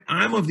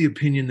I'm of the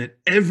opinion that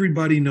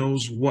everybody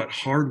knows what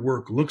hard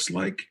work looks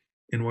like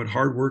and what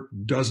hard work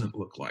doesn't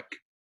look like.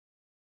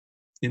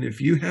 And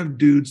if you have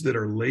dudes that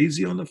are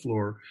lazy on the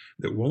floor,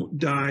 that won't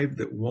dive,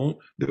 that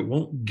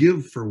won't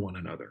give for one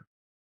another,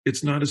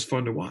 it's not as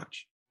fun to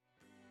watch.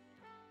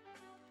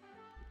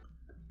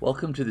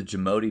 Welcome to the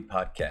Jamodi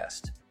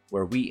Podcast,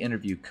 where we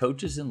interview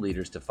coaches and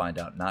leaders to find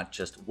out not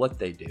just what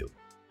they do,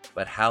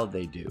 but how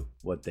they do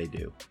what they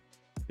do.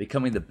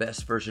 Becoming the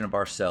best version of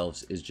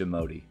ourselves is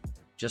Jamodi,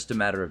 just a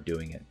matter of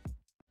doing it.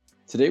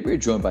 Today we are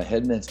joined by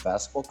head men's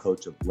basketball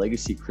coach of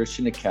Legacy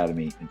Christian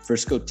Academy in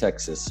Frisco,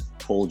 Texas,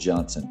 Cole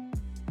Johnson.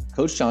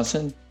 Coach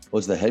Johnson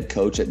was the head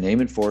coach at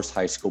Naaman Forest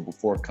High School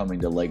before coming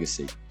to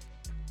Legacy.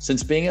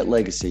 Since being at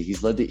Legacy,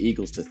 he's led the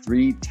Eagles to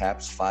 3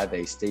 TAPS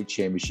 5A state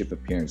championship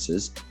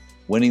appearances,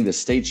 winning the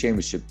state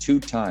championship 2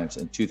 times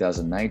in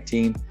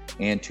 2019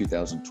 and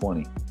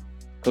 2020.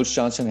 Coach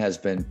Johnson has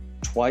been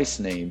twice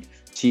named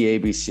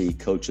TABC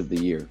Coach of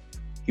the Year.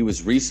 He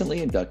was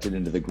recently inducted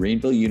into the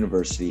Greenville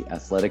University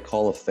Athletic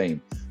Hall of Fame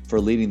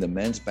for leading the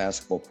men's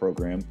basketball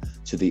program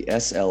to the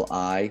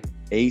SLI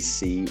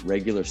AC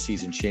regular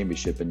season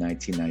championship in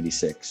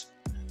 1996.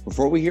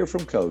 Before we hear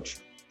from Coach,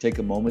 take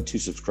a moment to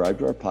subscribe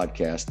to our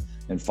podcast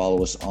and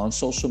follow us on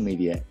social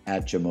media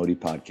at Jamodi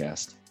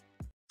Podcast.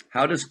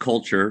 How does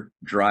culture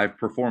drive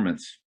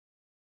performance?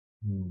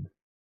 You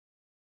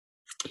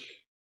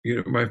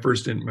know, my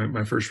first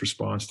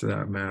response to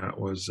that, Matt,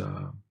 was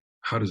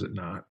how does it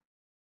not?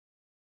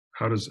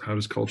 How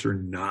does culture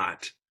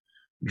not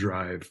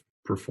drive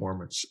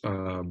performance?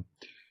 One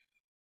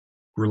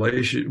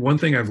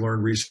thing I've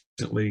learned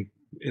recently,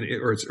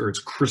 or it's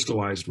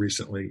crystallized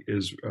recently,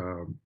 is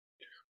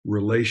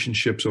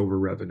relationships over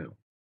revenue.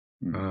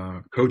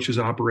 Coaches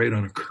operate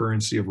on a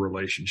currency of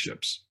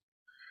relationships.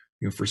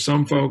 You know, for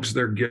some folks,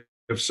 their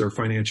gifts are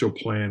financial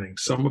planning.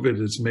 Some of it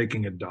is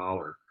making a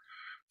dollar.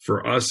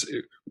 For us,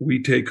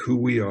 we take who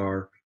we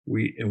are,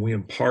 we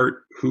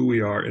impart who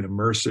we are and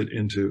immerse it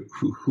into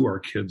who our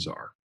kids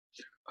are.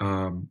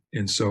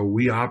 And so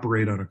we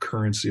operate on a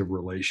currency of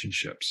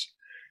relationships.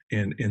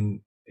 And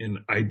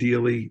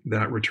ideally,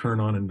 that return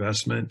on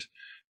investment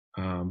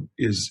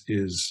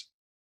is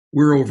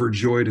we're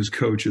overjoyed as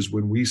coaches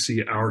when we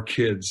see our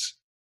kids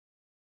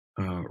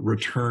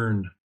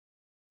return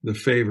the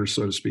favor,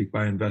 so to speak,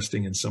 by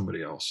investing in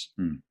somebody else.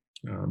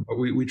 But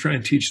we try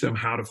and teach them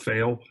how to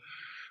fail.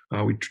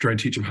 We try and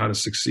teach them how to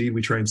succeed.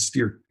 We try and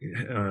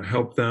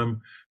help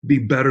them be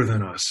better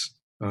than us.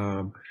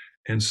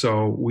 And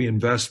so we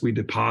invest, we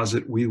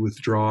deposit, we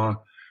withdraw.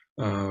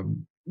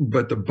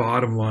 But the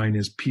bottom line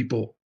is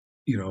people,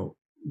 you know,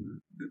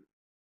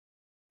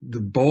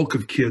 the bulk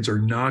of kids are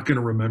not going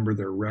to remember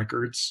their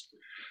records.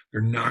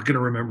 They're not going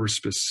to remember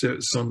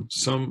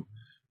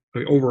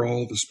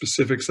overall the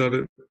specifics of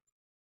it.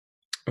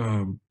 There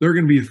are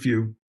going to be a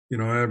few. You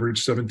know, I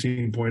averaged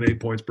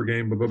 17.8 points per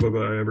game,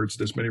 I averaged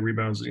this many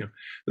rebounds. You know,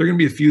 there are going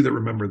to be a few that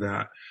remember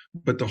that.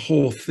 But the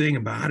whole thing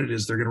about it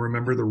is they're going to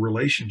remember the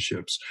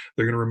relationships.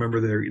 They're going to remember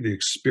the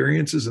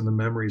experiences and the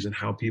memories and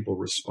how people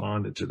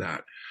responded to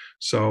that.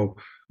 So,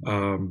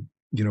 you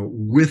know,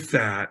 with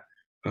that,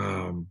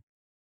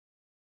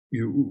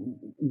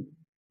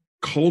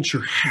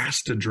 culture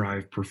has to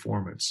drive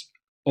performance.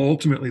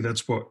 Ultimately,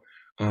 that's what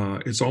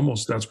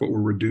we're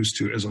reduced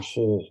to as a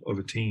whole of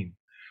a team.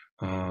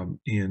 When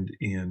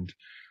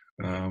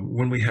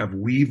we have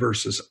we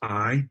versus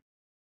I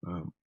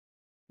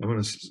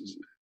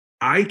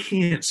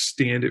can't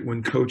stand it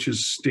when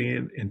coaches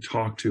stand and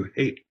talk to,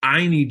 hey,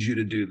 I need you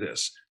to do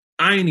this.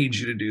 I need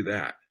you to do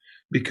that.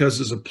 Because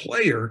as a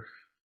player,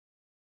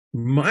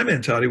 my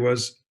mentality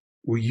was,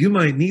 well, you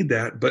might need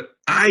that, but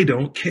I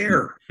don't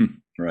care.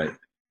 Right.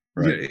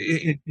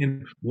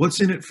 And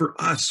what's in it for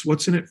us?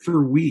 What's in it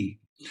for we?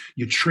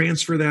 You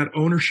transfer that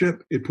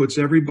ownership. It puts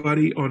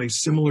everybody on a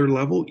similar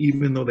level,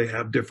 even though they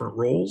have different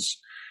roles,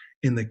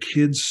 and the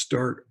kids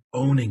start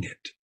owning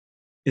it.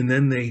 And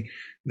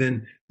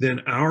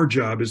then our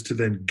job is to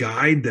then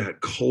guide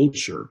that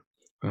culture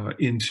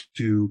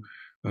into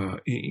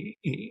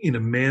in a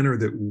manner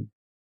that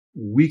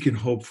we can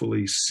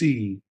hopefully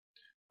see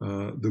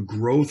the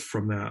growth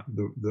from that.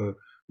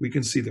 We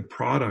can see the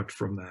product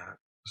from that.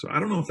 So I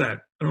don't know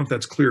if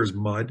that's clear as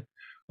mud,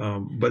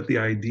 but the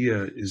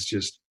idea is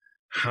just,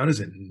 how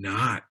does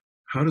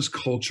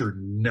culture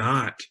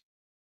not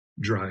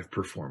drive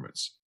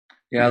performance?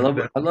 Yeah, I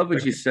love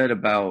what you said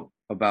about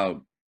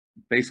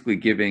basically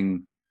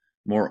giving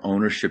more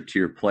ownership to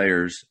your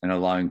players and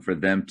allowing for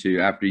them to,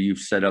 after you've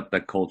set up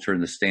that culture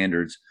and the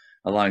standards,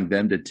 allowing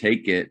them to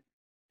take it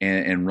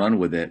and run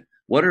with it.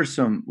 What are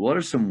some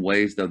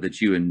ways though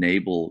that you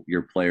enable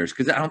your players?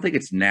 Because I don't think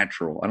it's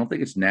natural. I don't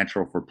think it's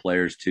natural for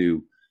players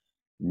to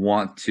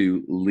want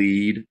to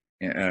lead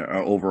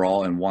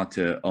overall and want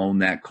to own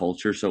that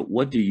culture. So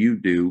what do you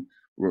do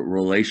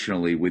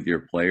relationally with your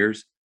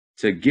players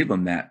to give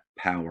them that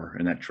power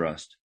and that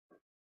trust?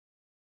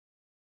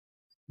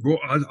 Well,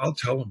 I'll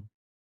tell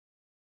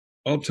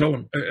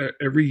them.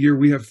 Every year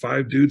we have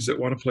 5 dudes that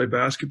want to play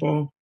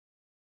basketball.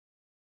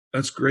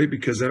 That's great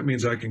because that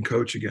means I can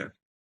coach again.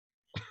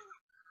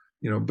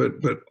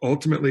 but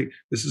ultimately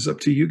this is up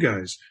to you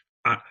guys.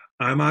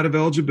 I'm out of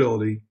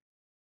eligibility.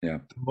 Yeah.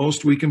 The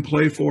most we can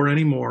play for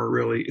anymore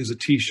really is a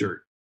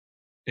t-shirt.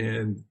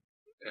 And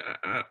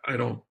I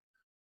don't,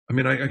 I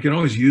mean, I can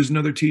always use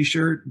another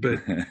t-shirt, but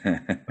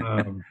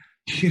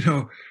you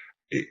know,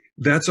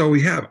 that's all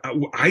we have.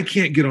 I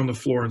can't get on the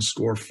floor and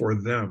score for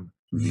them.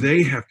 Mhm.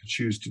 They have to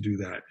choose to do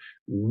that.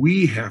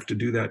 We have to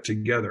do that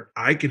together.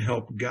 I can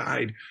help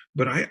guide,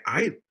 but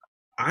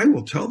I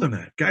will tell them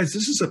that, guys,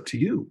 this is up to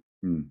you.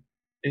 Mm.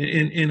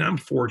 And I'm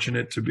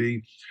fortunate to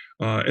be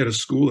at a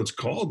school that's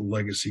called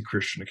Legacy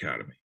Christian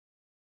Academy.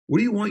 What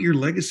do you want your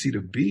legacy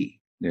to be?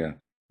 Yeah.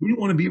 What do you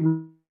want to be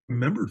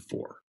remembered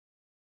for?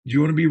 Do you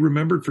want to be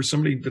remembered for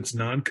somebody that's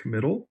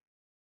non-committal,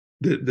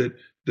 that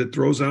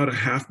throws out a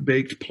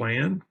half-baked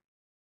plan,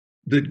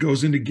 that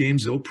goes into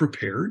games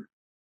ill-prepared?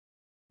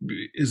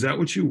 Is that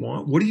what you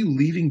want? What are you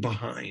leaving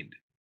behind?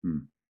 Hmm.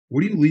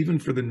 What are you leaving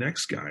for the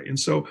next guy? And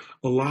so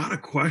a lot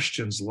of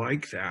questions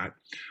like that.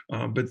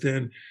 But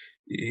then,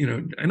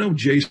 I know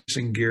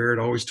Jason Garrett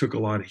always took a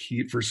lot of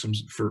heat for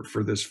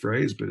this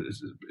phrase, but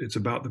it's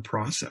about the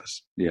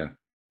process. Yeah.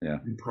 Yeah.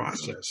 The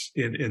process,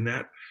 and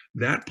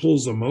that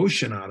pulls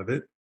emotion out of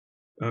it,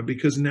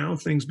 because now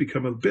things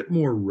become a bit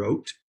more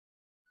rote.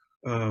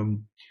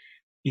 Um,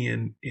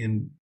 and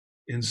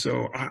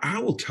so I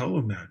will tell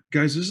them that,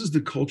 guys, this is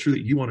the culture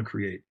that you want to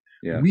create.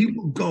 Yeah.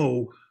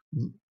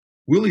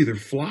 We'll either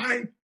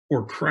fly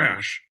or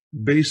crash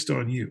based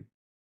on you.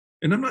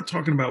 And I'm not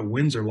talking about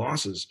wins or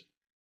losses.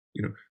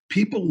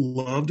 People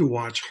love to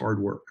watch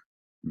hard work.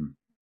 Mm.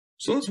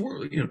 So let's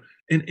work,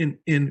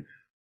 and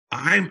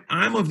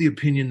I'm of the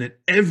opinion that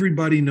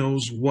everybody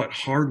knows what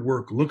hard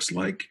work looks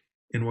like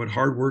and what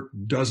hard work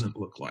doesn't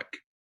look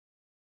like.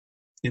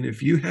 And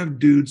if you have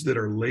dudes that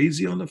are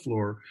lazy on the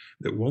floor,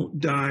 that won't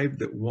dive,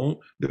 that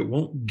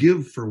won't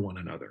give for one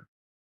another,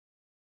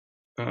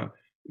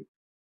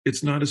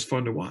 it's not as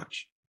fun to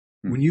watch.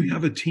 Mm-hmm. When you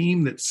have a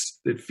team that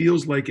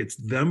feels like it's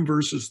them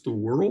versus the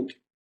world,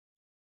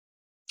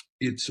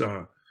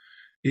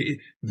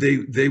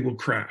 they will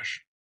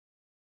crash.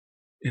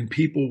 And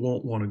people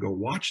won't want to go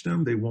watch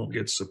them. They won't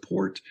get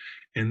support.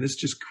 And this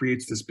just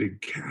creates this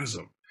big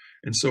chasm.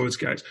 And so it's,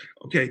 guys,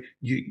 okay,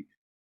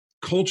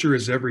 culture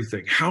is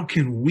everything. How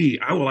can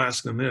I will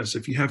ask them this,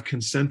 if you have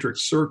concentric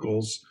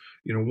circles,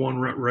 one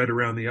right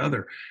around the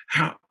other,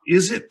 how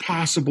is it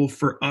possible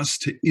for us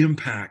to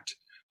impact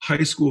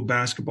high school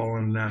basketball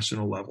on a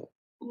national level?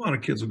 A lot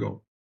of kids will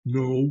go,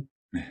 no,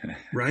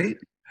 right?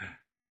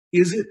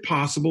 Is it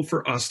possible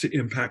for us to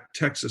impact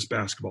Texas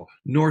basketball,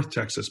 North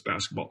Texas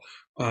basketball?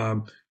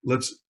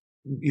 TAPS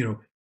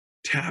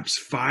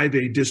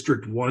 5A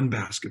District 1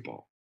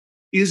 basketball.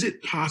 Is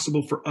it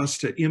possible for us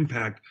to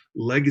impact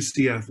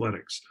legacy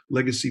athletics,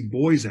 legacy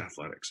boys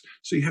athletics?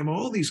 So you have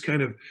all these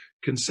kind of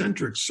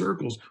concentric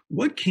circles.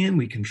 What can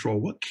we control?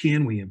 What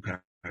can we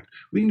impact?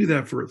 We can do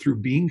that through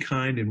being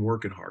kind and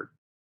working hard.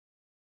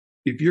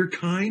 If you're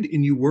kind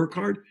and you work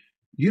hard,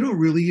 you don't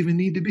really even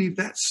need to be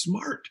that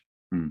smart.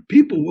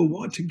 People will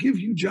want to give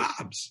you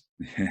jobs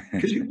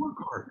because you work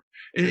hard.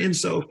 And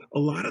so a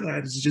lot of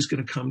that is just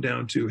going to come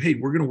down to, hey,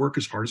 we're going to work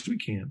as hard as we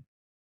can,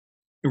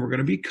 and we're going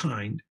to be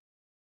kind,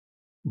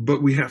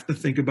 but we have to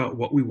think about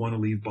what we want to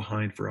leave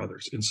behind for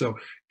others. And so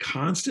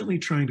constantly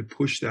trying to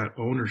push that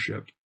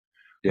ownership,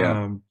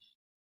 and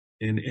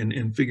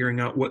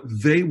figuring out what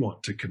they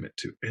want to commit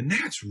to. And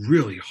that's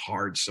really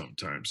hard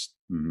sometimes.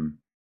 Mm-hmm.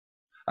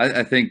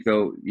 I think,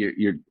 though,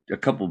 you're a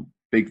couple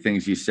big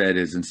things you said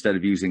is, instead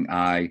of using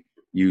I,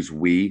 use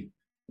we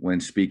when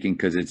speaking,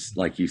 because it's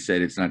like you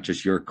said, it's not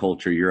just your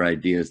culture, your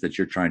ideas that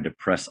you're trying to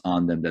press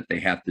on them that they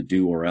have to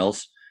do or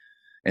else.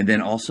 And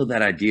then also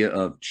that idea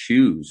of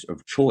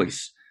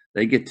choice.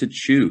 They get to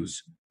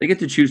choose. They get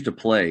to choose to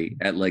play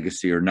at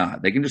Legacy or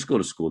not. They can just go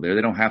to school there.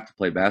 They don't have to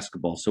play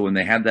basketball. So when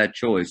they have that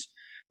choice,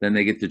 then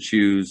they get to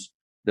choose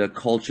the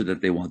culture that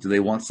they want. Do they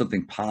want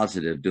something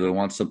positive? Do they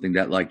want something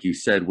that, like you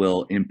said,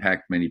 will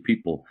impact many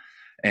people?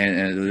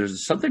 And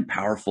there's something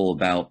powerful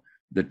about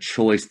the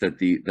choice that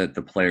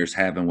the players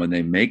have, and when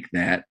they make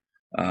that,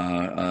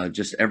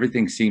 just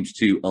everything seems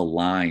to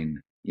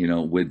align,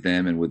 with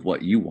them and with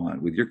what you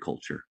want, with your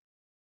culture.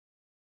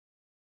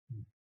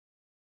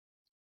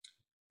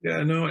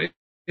 Yeah, no,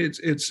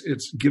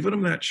 it's giving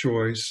them that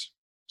choice,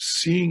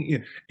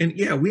 seeing, and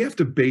yeah, we have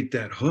to bait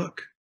that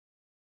hook.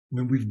 I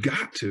mean, we've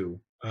got to,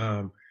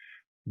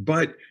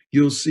 but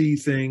you'll see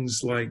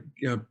things like,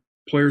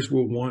 players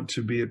will want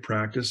to be at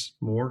practice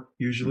more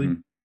usually.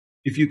 Mm-hmm.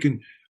 If you can,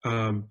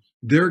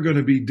 there are going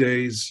to be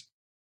days,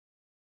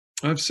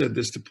 I've said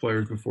this to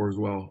players before as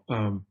well.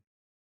 I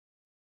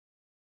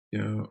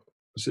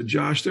said,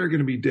 Josh, there are going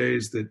to be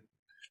days that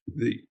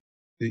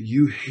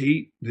you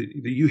hate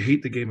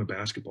the game of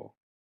basketball.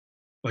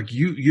 Like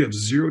you have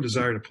zero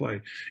desire to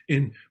play,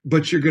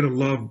 but you're going to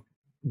love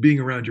being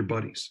around your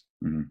buddies.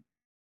 Mm-hmm.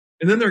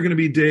 And then there are going to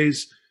be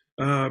days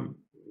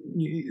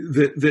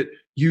that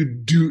you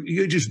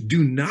just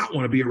do not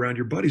want to be around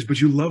your buddies, but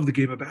you love the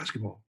game of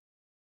basketball.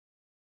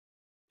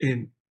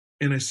 And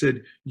And I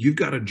said, you've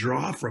got to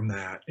draw from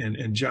that.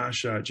 And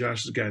Josh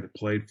is a guy that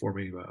played for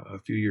me a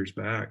few years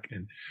back.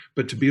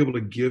 But to be able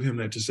to give him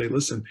that, to say,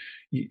 listen,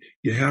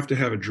 you have to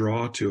have a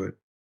draw to it.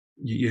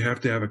 You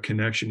have to have a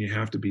connection. You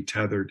have to be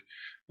tethered,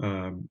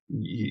 but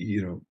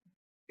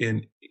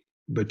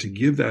to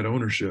give that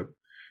ownership,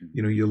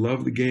 you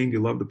love the game,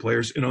 you love the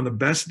players. And on the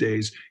best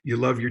days, you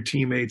love your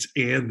teammates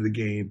and the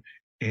game,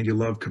 and you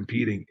love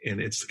competing. And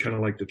it's kind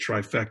of like the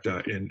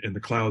trifecta in the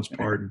clouds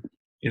part.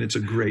 And it's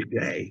a great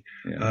day.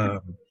 Yeah.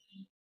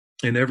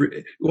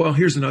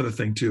 Here's another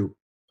thing too.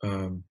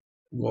 While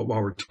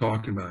we're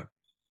talking about it,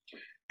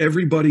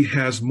 everybody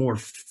has more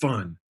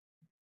fun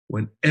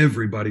when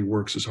everybody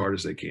works as hard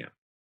as they can.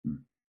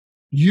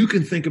 You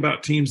can think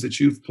about teams that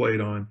you've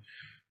played on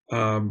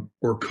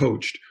or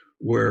coached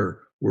where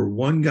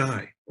one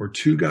guy or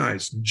two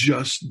guys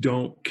just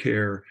don't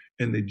care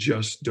and they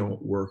just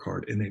don't work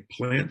hard, and they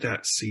plant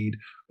that seed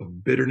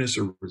of bitterness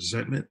or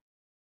resentment,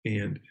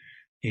 and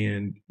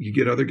you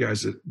get other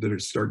guys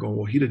that start going,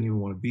 well, he doesn't even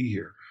want to be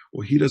here.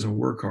 Well, he doesn't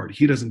work hard.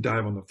 He doesn't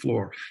dive on the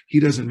floor. He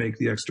doesn't make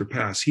the extra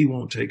pass. He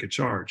won't take a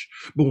charge.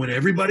 But when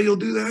everybody will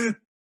do that,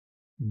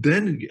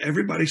 then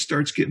everybody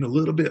starts getting a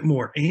little bit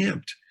more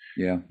amped.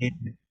 Yeah.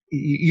 And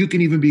you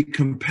can even be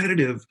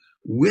competitive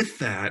with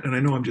that. And I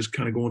know I'm just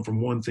kind of going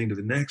from one thing to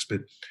the next,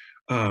 but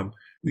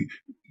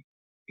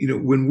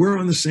when we're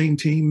on the same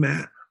team,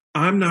 Matt,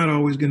 I'm not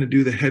always going to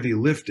do the heavy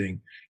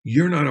lifting.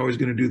 You're not always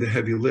going to do the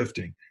heavy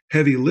lifting.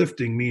 Heavy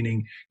lifting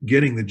meaning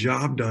getting the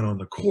job done on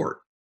the court.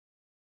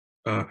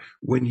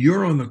 When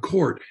you're on the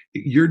court,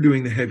 you're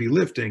doing the heavy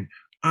lifting.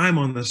 I'm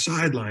on the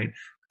sideline.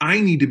 I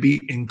need to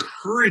be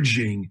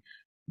encouraging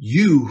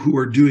you who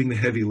are doing the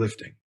heavy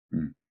lifting.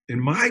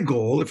 And my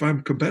goal, if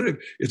I'm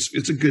competitive,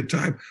 it's a good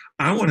time.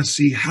 I want to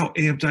see how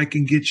amped I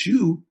can get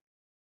you,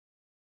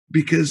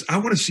 because I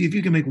want to see if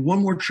you can make one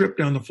more trip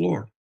down the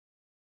floor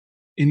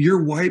and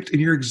you're wiped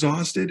and you're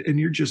exhausted and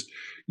you're just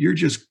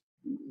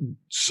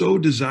so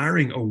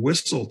desiring a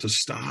whistle to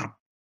stop.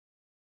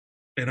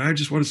 And I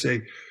just want to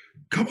say,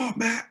 come on,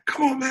 Matt.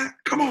 Come on, Matt.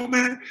 Come on,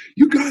 Matt.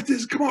 You got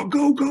this. Come on,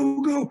 go,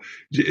 go, go.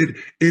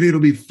 It'll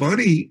be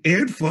funny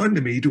and fun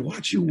to me to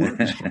watch you work.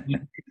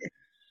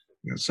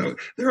 So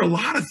there are a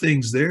lot of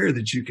things there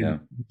that you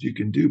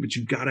can do, but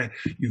you've got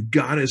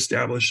to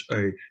establish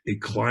a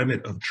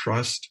climate of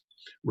trust,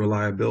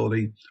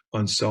 reliability,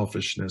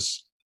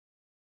 unselfishness,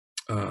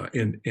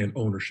 and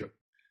ownership.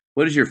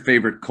 What is your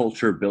favorite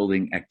culture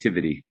building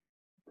activity?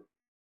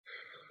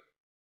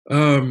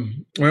 I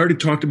already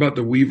talked about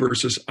the we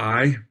versus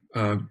I.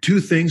 Two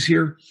things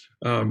here.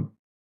 A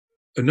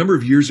number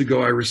of years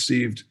ago, I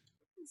received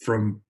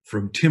from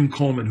Tim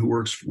Coleman, who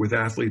works with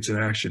Athletes in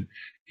Action.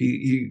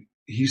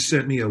 He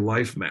sent me a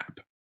life map,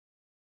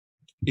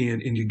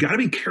 and you got to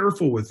be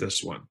careful with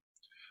this one,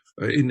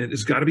 and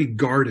it's got to be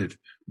guarded.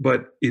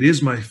 But it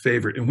is my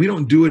favorite, and we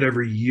don't do it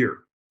every year.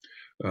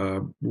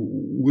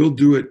 We'll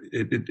do it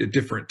at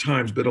different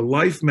times. But a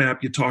life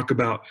map, you talk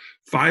about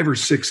 5 or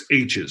 6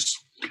 H's,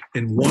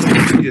 and one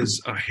of them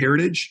is a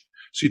heritage.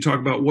 So you talk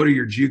about what are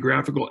your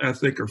geographical,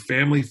 ethnic, or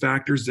family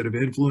factors that have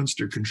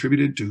influenced or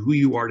contributed to who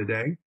you are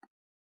today.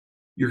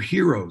 Your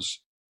heroes.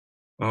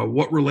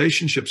 What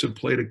relationships have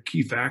played a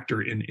key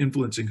factor in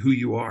influencing who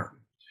you are.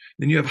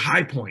 Then you have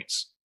high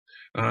points,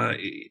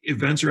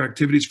 events or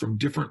activities from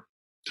different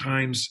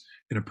times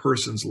in a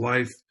person's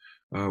life,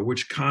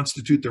 which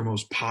constitute their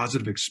most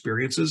positive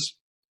experiences.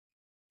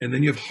 And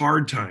then you have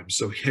hard times.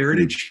 So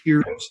heritage,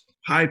 heroes,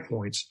 high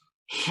points,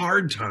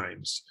 hard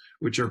times,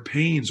 which are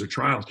pains or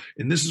trials.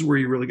 And this is where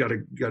you really got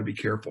to be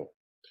careful.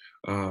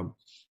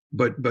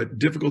 But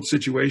difficult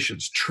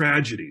situations,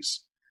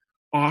 tragedies,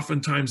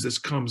 oftentimes this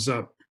comes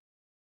up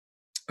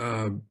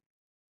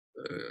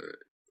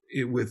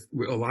with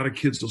a lot of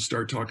kids will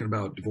start talking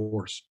about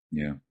divorce.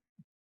 Yeah.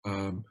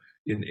 Or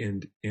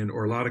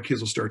a lot of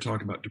kids will start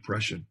talking about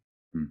depression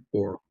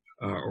or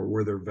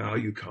where their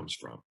value comes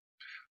from.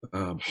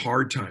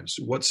 Hard times,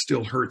 what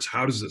still hurts?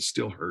 How does it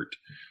still hurt?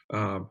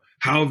 How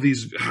have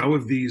these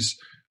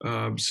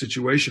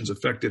situations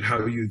affected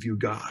how you view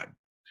God?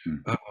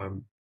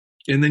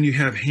 And then you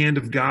have hand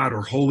of God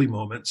or holy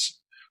moments.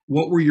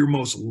 What were your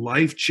most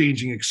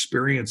life-changing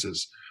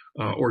experiences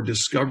or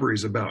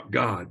discoveries about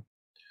God?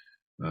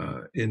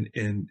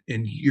 And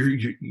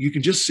you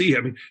can just see,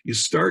 I mean, you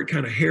start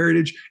kind of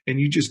heritage and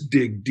you just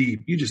dig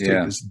deep. You just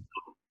take this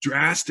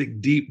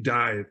drastic deep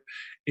dive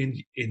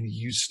and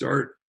you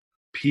start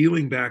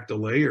peeling back the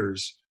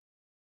layers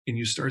and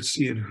you start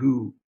seeing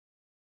who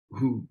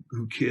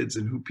kids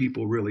and who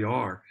people really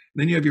are.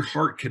 And then you have your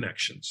heart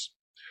connections,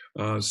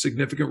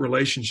 significant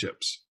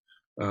relationships,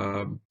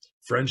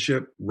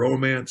 friendship,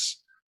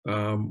 romance,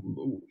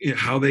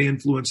 how they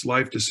influence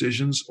life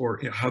decisions or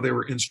how they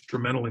were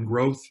instrumental in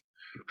growth.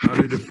 How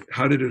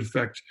did it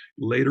affect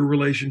later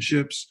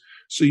relationships?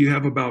 So you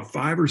have about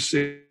 5 or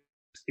 6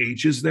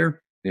 H's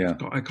there. Yeah,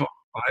 I call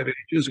it 5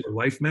 H's or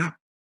life map.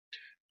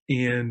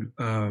 And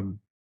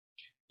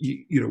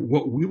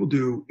what we will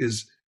do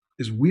is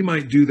we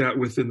might do that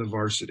within the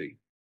varsity.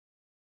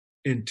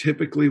 And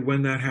typically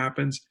when that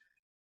happens,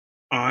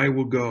 I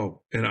will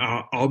go, and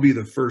I'll be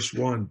the first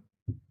one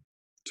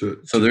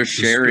to. So they're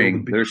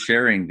sharing. they're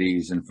sharing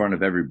these in front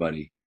of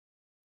everybody,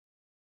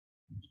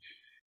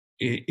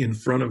 in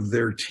front of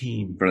their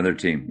team. in front of their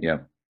team. Yeah.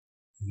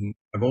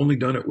 I've only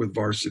done it with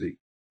varsity.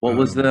 What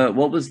was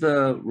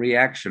the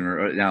reaction?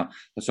 Or now,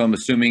 so I'm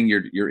assuming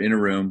you're in a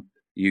room,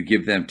 you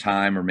give them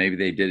time, or maybe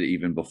they did it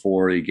even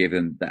before. You gave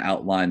them the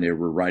outline, they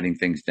were writing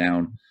things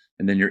down,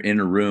 and then you're in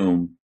a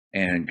room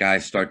and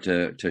guys start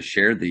to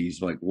share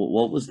these. Like,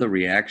 what was the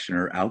reaction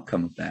or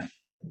outcome of that?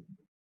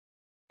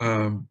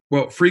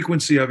 Well,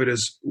 frequency of it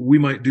is we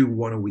might do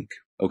one a week.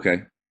 Okay.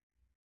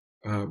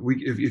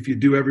 If you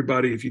do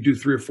everybody, if you do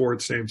 3 or 4 at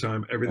the same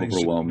time, everything's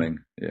overwhelming.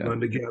 Yeah.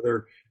 run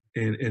together,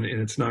 and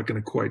it's not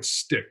going to quite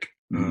stick.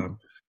 Mm-hmm.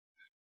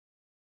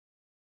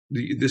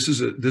 This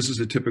is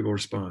a typical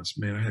response.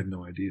 Man, I had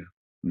no idea.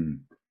 Mm.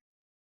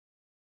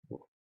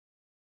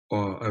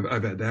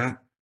 I've had that.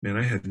 Man,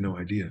 I had no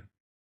idea.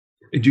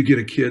 And you get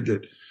a kid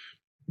that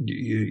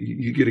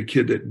you get a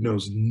kid that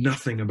knows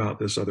nothing about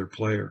this other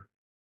player,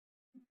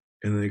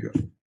 and they go,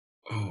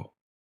 "Oh,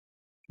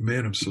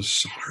 man, I'm so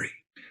sorry."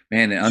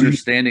 Man, and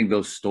understanding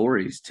those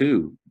stories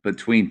too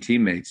between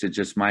teammates, it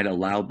just might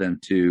allow them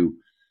to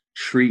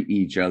treat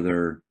each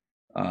other,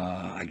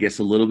 I guess,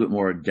 a little bit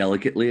more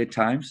delicately at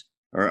times,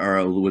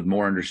 or with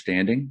more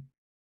understanding.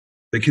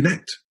 They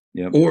connect.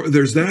 Yeah. Or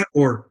there's that,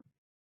 or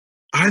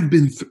I've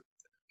been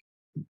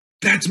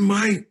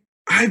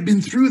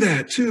through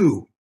that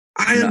too.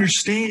 I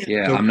understand.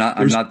 Yeah, so I'm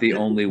not the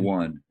only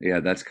one. Yeah,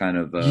 that's kind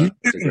of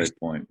that's a great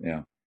point.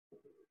 Yeah.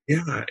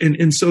 Yeah.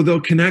 And so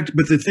they'll connect.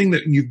 But the thing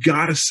that you've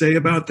got to say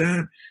about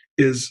that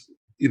is,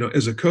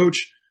 as a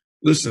coach,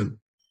 listen,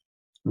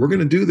 we're going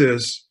to do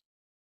this.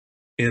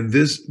 And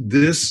this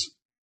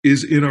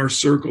is in our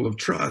circle of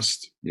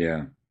trust.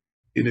 Yeah.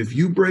 And if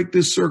you break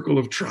this circle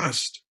of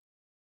trust,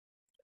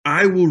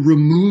 I will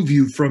remove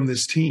you from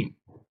this team.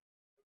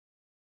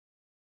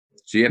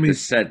 So you have to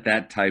set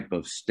that type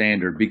of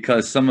standard,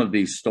 because some of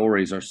these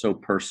stories are so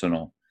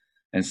personal,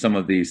 and some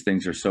of these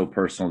things are so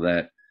personal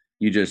that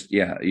you just,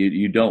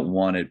 you don't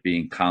want it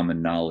being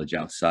common knowledge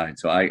outside.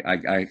 So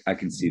I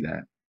can see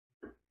that.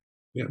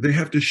 Yeah. They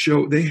have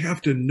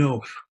to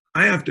know,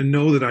 I have to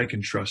know that I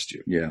can trust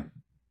you. Yeah.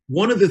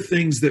 One of the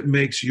things that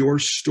makes your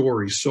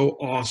story so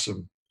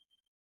awesome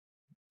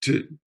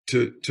to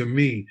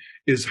me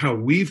is how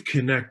we've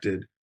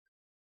connected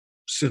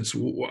since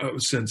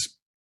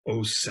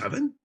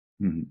 07.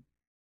 Mm-hmm.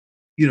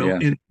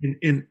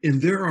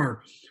 And there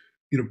are,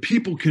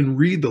 people can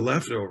read the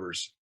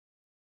leftovers,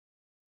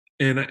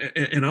 and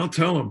I'll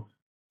tell them,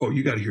 oh,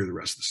 you got to hear the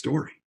rest of the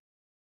story.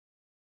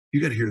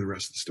 You got to hear the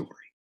rest of the story.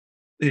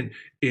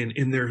 And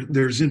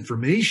there's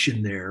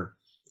information there.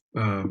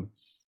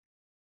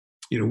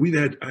 We've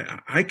had,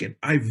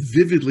 I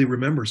vividly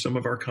remember some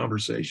of our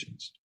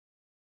conversations,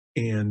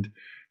 and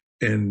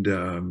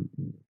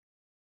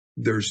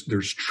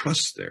there's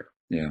trust there.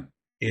 Yeah.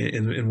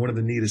 And one of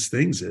the neatest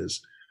things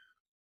is,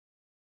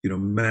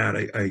 Matt,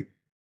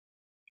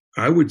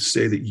 I would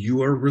say that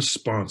you are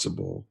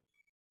responsible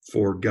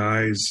for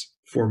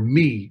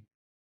me,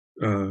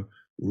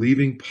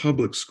 leaving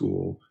public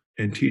school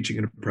and teaching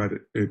in a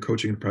private,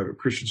 coaching in a private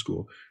Christian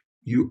school.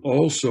 You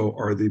also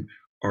are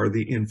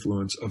the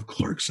influence of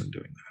Clarkson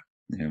doing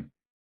that. Yeah.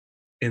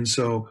 And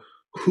so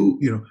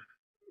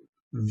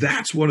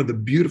that's one of the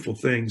beautiful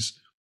things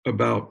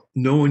about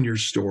knowing your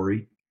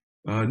story,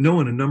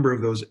 knowing a number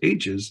of those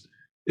H's,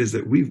 is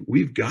that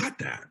we've got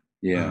that.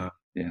 Yeah.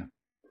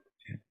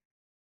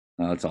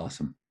 Oh, that's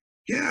awesome.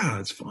 Yeah.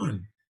 It's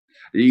fun.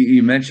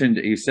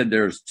 You said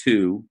there's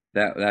 2,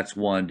 that's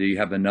one. Do you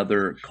have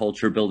another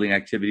culture building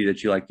activity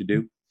that you like to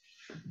do?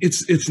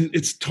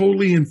 It's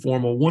totally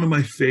informal. One of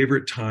my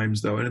favorite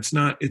times, though, and it's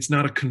not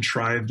a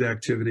contrived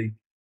activity.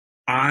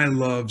 I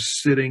love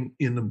sitting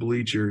in the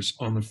bleachers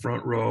on the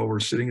front row or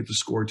sitting at the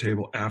score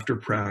table after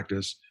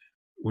practice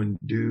when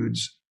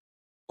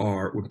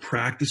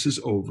practice is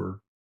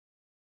over,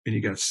 and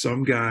you got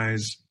some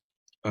guys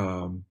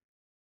on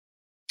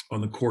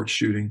the court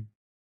shooting,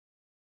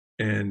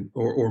 and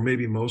or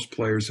maybe most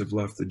players have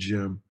left the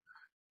gym,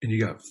 and you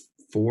got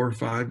 4 or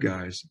 5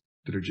 guys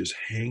that are just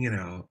hanging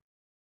out,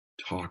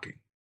 talking.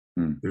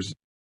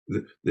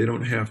 They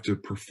don't have to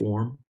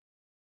perform.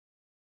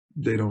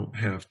 They don't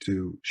have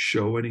to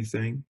show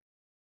anything.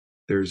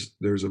 There's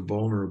a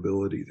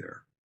vulnerability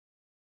there.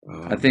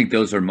 I think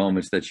those are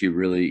moments that you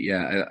really,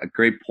 a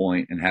great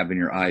point, and having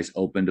your eyes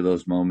open to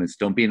those moments.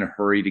 Don't be in a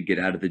hurry to get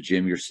out of the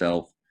gym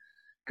yourself,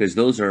 because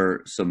those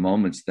are some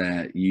moments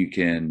that you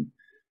can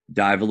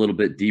dive a little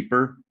bit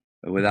deeper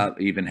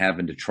without even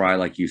having to try,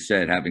 like you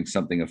said, having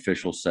something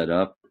official set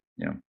up.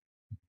 Yeah.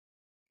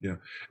 And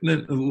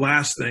then the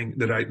last thing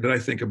that I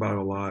think about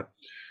a lot,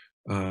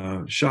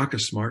 Shaka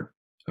Smart.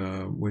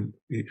 I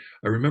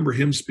remember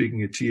him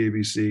speaking at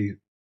TABC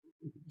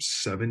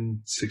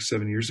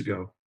 6-7 years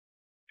ago,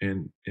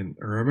 and I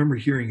remember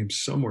hearing him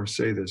somewhere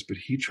say this, but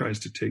he tries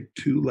to take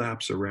 2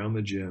 laps around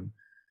the gym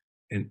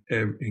and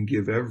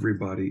give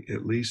everybody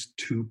at least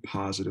 2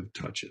 positive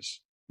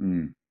touches.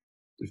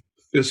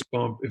 fist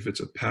bump, if it's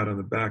a pat on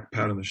the back,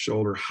 pat on the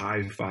shoulder,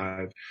 high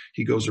five.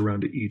 He goes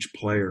around to each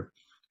player.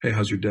 Hey,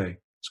 how's your day?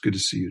 It's good to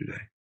see you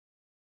today.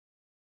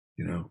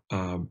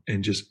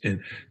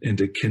 And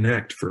to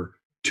connect for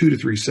 2 to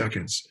 3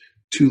 seconds,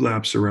 2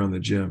 laps around the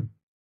gym.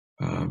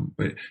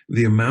 But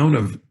the amount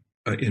of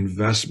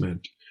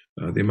investment,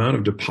 the amount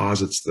of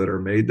deposits that are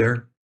made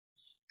there,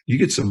 you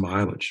get some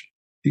mileage.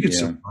 You get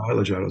some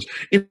mileage out of those.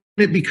 And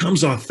it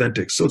becomes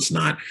authentic. So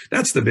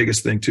that's the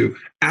biggest thing too.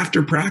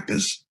 After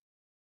practice,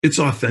 it's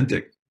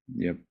authentic.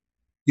 Yep.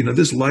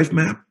 This life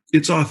map,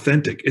 it's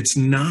authentic. It's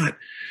not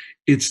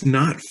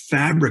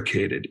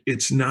fabricated.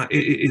 It's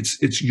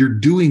you're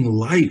doing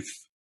life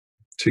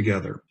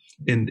together.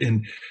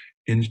 And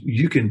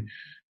you can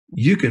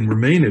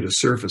remain at a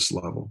surface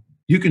level.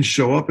 You can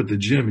show up at the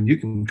gym and you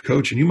can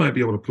coach and you might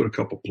be able to put a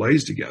couple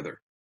plays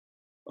together.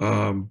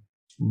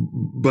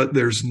 But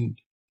there's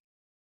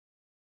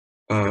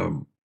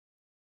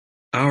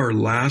our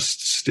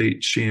last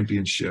state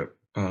championship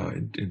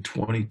in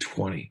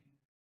 2020.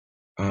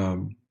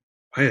 I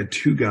had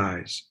 2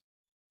 guys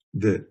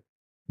that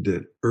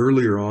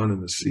earlier on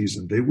in the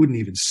season, they wouldn't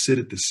even sit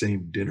at the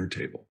same dinner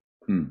table.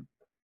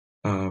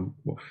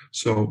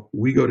 So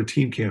we go to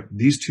team camp.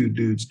 These 2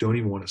 dudes don't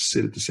even want to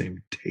sit at the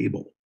same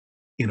table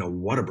in a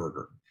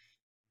Whataburger.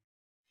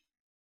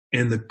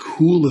 And the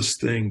coolest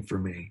thing for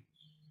me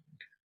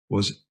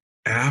was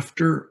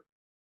after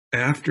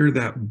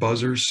that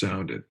buzzer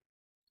sounded,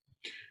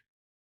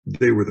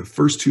 they were the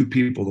first 2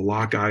 people to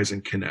lock eyes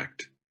and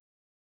connect.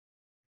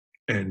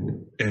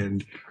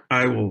 And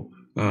I will,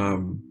 a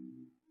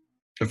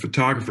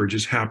photographer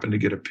just happened to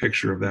get a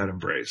picture of that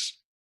embrace.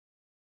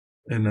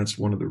 And that's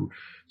one of the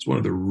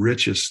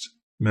richest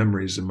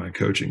memories in my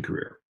coaching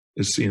career,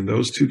 is seeing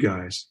those 2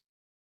 guys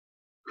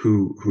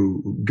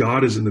who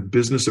God is in the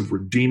business of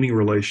redeeming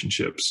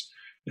relationships.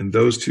 And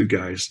those 2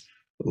 guys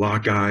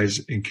lock eyes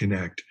and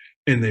connect,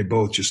 and they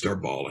both just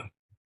start bawling.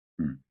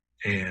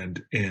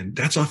 And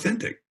that's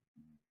authentic.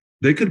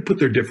 They could put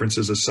their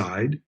differences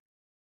aside,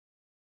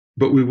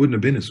 but we wouldn't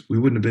have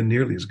been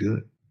nearly as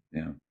good.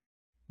 Yeah.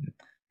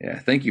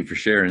 Thank you for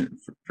sharing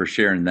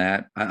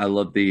that. I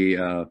love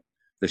the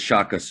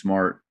Shaka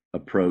Smart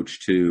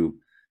approach to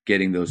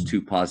getting those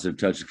 2 positive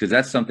touches, because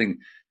that's something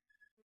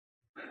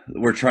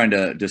we're trying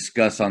to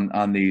discuss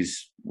on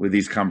these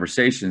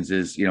conversations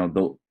is,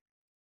 the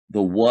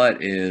what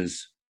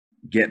is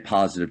get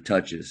positive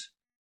touches.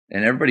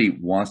 And everybody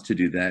wants to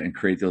do that and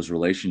create those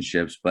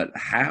relationships, but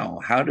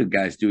how do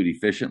guys do it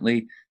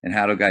efficiently, and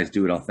how do guys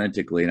do it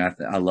authentically? And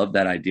I love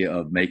that idea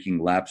of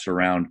making laps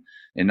around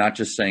and not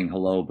just saying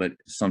hello, but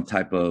some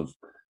type of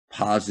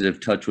positive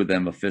touch with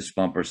them, a fist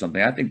bump or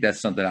something. I think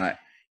that's something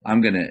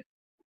I'm going to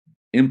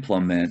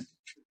implement,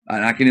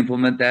 and I can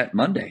implement that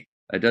Monday.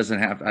 I don't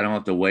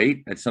have to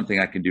wait. That's something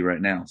I can do right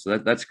now. So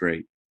that's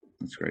great.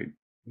 That's great.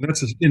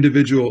 That's an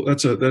individual.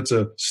 That's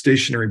a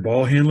stationary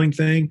ball handling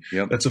thing.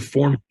 Yep. That's a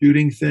form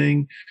shooting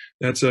thing.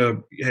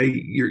 Hey,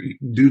 your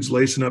dude's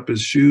lacing up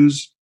his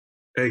shoes.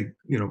 Hey,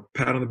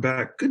 pat on the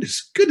back. Good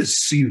to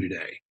see you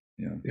today.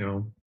 Yeah.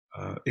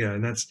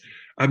 And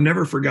I've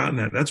never forgotten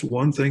that. That's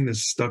one thing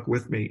that's stuck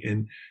with me.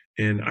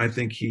 And I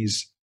think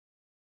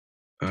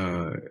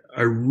I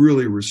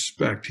really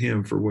respect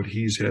him for what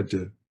he's had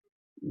to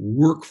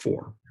work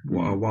for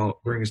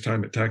while during his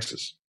time at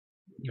Texas.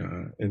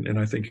 And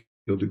I think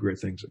he'll do great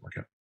things at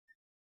Marquette.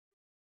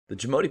 The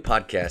Jamodi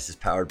Podcast is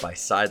powered by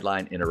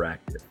Sideline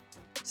Interactive.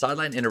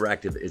 Sideline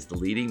Interactive is the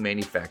leading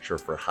manufacturer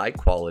for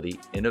high-quality,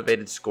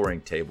 innovative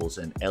scoring tables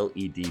and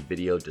LED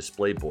video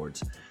display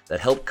boards that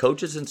help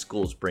coaches and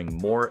schools bring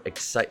more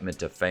excitement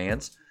to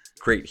fans,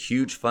 create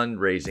huge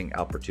fundraising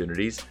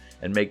opportunities,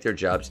 and make their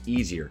jobs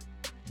easier.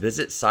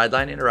 Visit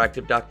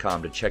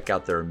sidelineinteractive.com to check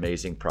out their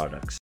amazing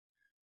products.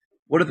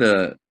 What are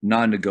the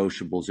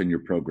non-negotiables in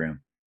your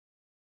program?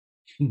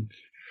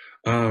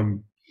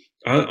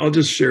 I'll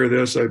just share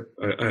this. I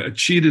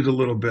cheated a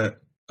little bit.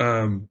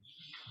 And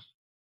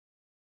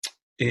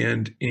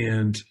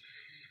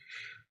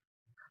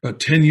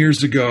about 10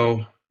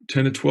 to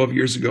 12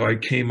 years ago, I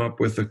came up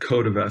with a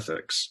code of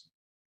ethics.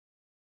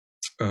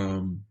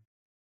 I'll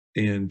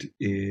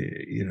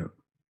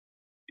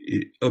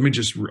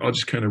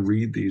just kind of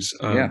read these.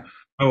 I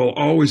will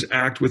always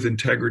act with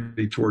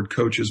integrity toward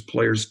coaches,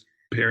 players,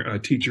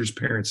 teachers,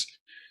 parents,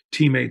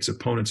 teammates,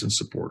 opponents, and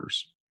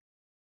supporters.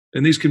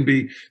 And these can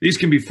be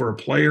for a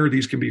player,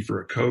 these can be for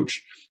a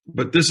coach.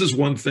 But this is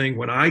one thing.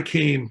 When I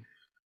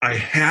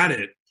had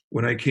it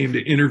when I came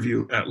to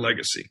interview at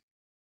Legacy.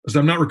 Because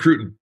I'm not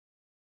recruiting.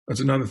 That's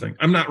another thing.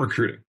 I'm not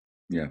recruiting.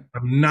 Yeah.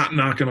 I'm not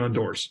knocking on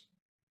doors.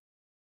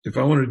 If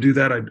I wanted to do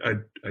that,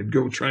 I'd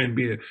go try and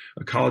be a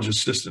college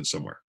assistant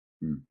somewhere.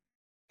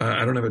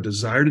 I don't have a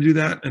desire to do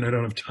that, and I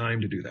don't have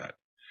time to do that.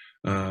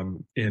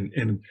 And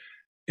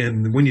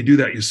when you do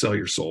that, you sell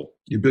your soul.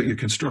 You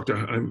construct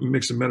I'm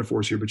mixing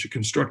metaphors here, but you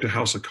construct a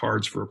house of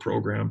cards for a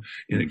program,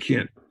 and it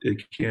can't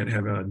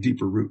have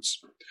deeper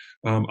roots.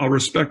 I'll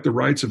respect the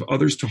rights of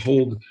others to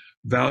hold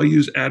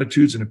values,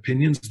 attitudes, and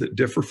opinions that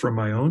differ from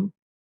my own.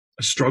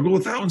 I struggle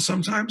with that one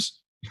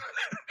sometimes.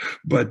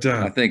 But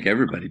I think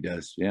everybody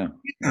does. Yeah.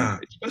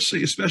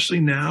 especially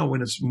now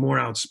when it's more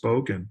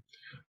outspoken.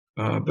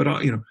 But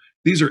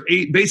these are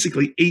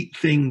basically eight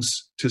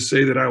things to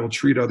say that I will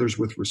treat others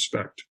with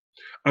respect.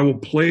 I will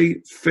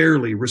play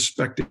fairly,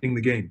 respecting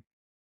the game.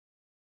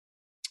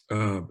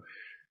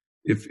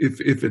 If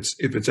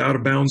it's out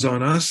of bounds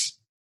on us,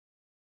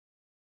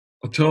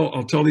 I'll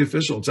tell the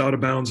official it's out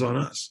of bounds on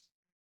us.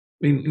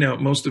 I mean, now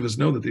most of us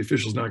know that the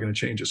official's not going to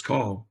change his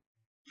call,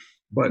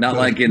 but Not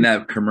like in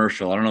that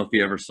commercial. I don't know if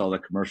you ever saw the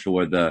commercial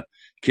where the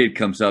kid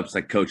comes up, it's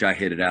like, "Coach, I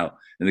hit it out,"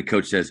 and the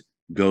coach says,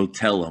 "Go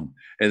tell him."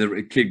 And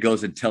the kid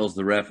goes and tells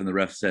the ref, and the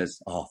ref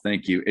says, "Oh,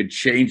 thank you." It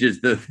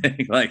changes the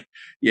thing. Like,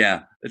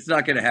 yeah, it's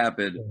not going to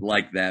happen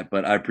like that,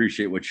 but I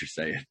appreciate what you're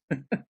saying.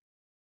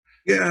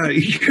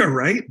 yeah,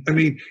 right. I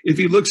mean, if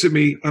he looks at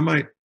me, I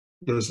might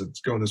listen.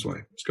 It's going this way.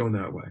 It's going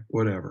that way.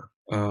 Whatever.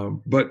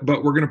 But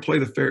we're going to play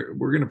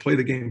we're going to play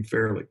the game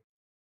fairly.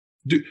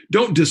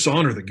 Don't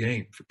dishonor the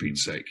game, for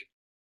Pete's sake.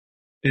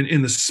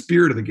 In the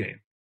spirit of the game,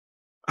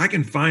 I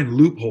can find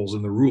loopholes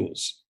in the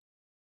rules.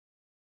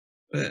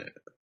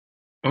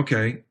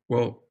 Okay,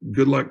 well,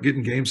 good luck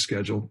getting games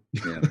scheduled.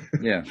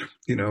 Yeah.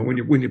 When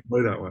you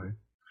play that way.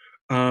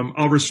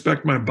 I'll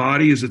respect my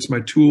body as it's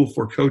my tool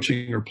for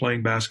coaching or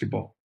playing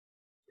basketball.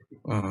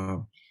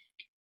 I'll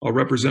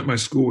represent my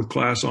school with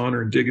class,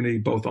 honor, and dignity,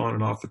 both on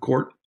and off the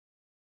court.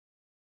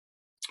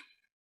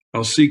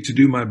 I'll seek to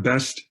do my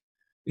best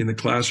in the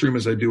classroom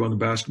as I do on the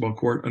basketball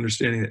court,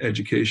 understanding that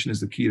education is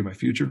the key to my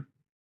future.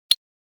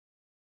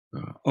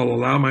 I'll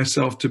allow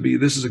myself to be,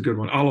 this is a good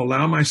one, I'll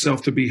allow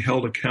myself to be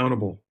held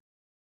accountable.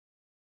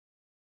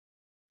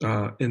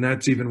 And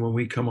that's even when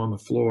we come on the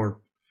floor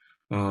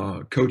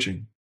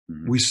coaching.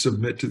 Mm-hmm. We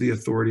submit to the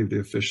authority of the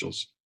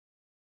officials.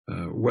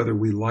 Whether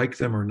we like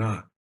them or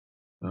not,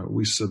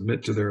 we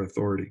submit to their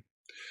authority.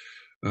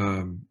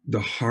 The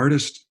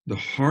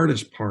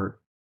hardest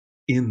part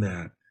in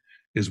that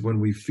is when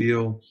we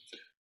feel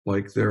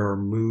like there are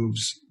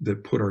moves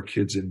that put our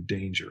kids in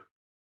danger.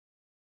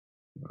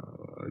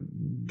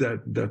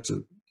 That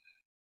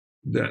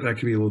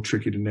can be a little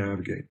tricky to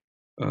navigate.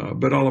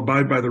 But I'll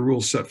abide by the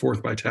rules set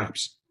forth by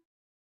TAPS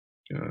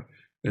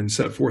and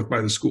set forth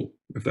by the school,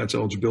 if that's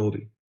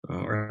eligibility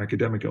or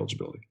academic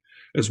eligibility,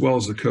 as well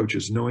as the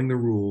coaches, knowing the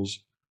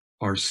rules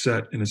are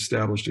set and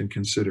established and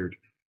considered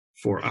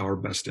for our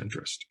best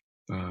interest.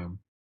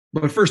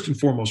 But first and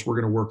foremost, we're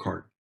going to work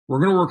hard. We're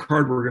going to work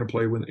hard. We're going to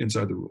play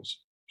inside the rules.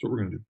 That's what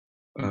we're going to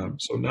do.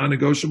 So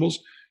non-negotiables,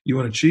 you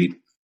want to cheat,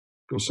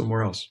 go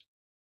somewhere else.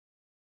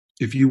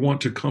 If you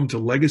want to come to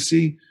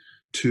Legacy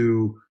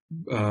to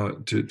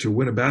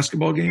win a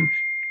basketball game,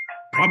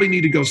 probably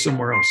need to go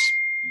somewhere else.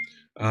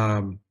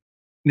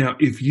 Now,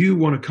 if you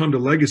want to come to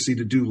Legacy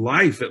to do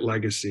life at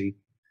Legacy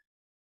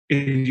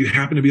and you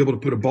happen to be able to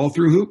put a ball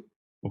through hoop,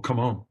 well, come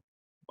on,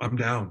 I'm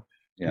down.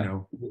 Yeah.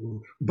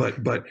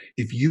 But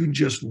if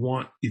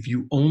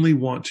you only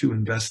want to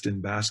invest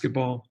in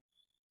basketball,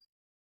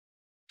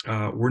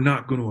 we're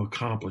not going to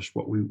accomplish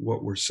what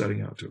we're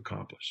setting out to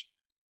accomplish.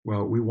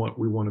 Well, we want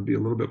to be a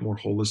little bit more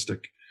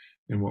holistic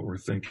in what we're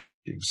thinking.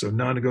 So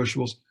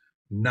non-negotiables,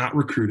 not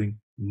recruiting,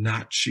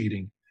 not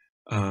cheating.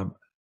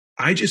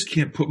 I just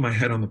can't put my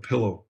head on the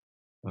pillow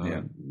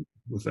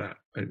with that.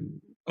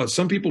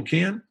 Some people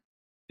can,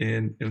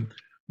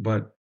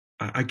 but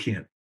I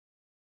can't.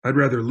 I'd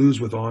rather lose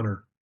with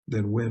honor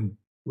than win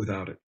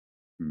without it.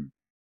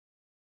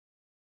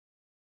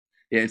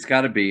 Yeah, it's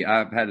got to be.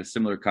 I've had a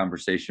similar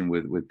conversation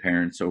with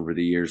parents over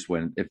the years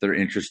if they're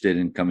interested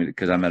in coming,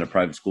 because I'm at a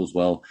private school as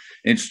well,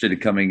 interested in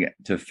coming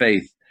to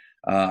Faith.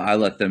 I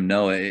let them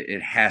know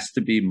it has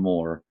to be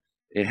more.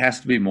 It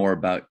has to be more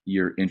about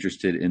you're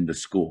interested in the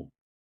school.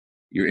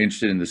 You're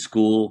interested in the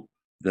school,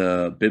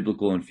 the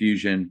biblical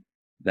infusion,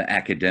 the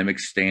academic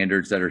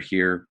standards that are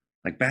here.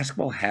 Like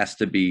basketball has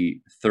to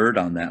be third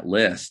on that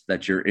list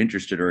that you're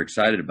interested or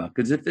excited about.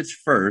 Because if it's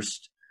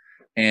first,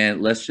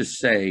 and let's just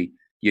say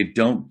you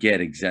don't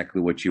get exactly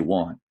what you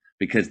want,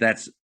 because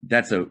that's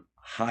a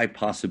high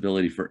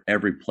possibility for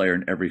every player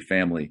and every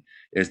family,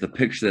 is the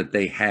picture that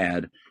they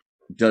had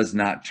does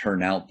not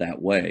turn out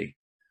that way.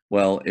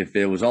 Well, if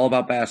it was all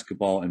about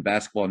basketball and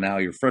basketball now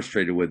you're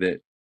frustrated with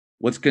it,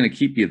 what's going to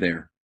keep you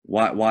there?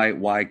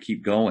 Why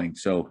keep going?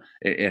 So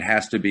it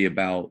has to be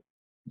about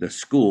the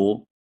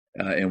school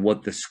and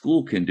what the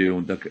school can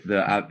do,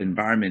 the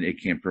environment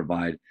it can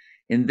provide.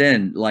 And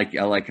then, I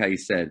like how you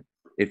said,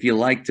 if you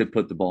like to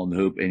put the ball in the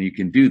hoop and you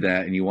can do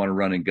that and you want to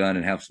run and gun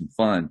and have some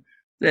fun,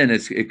 then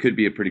it could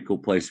be a pretty cool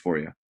place for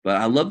you. But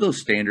I love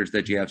those standards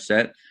that you have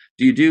set.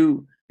 What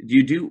do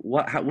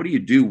you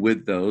do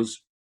with those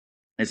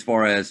as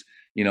far as,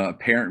 a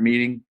parent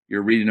meeting,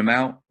 you're reading them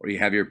out, or you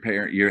have your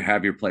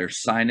player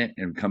sign it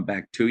and come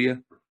back to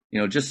you,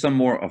 just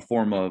a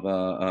form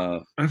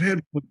of, I've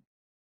had,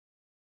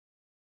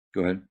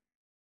 go ahead.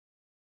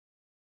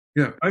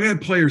 Yeah. I've had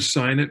players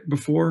sign it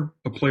before,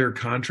 a player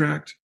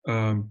contract.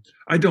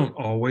 I don't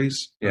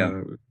always,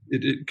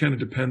 it kind of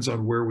depends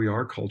on where we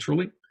are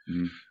culturally,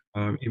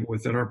 even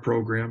within our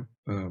program.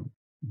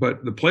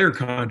 But the player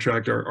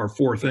contract are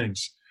four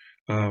things.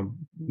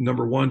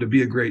 Number one, to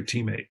be a great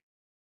teammate.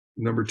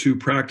 Number two,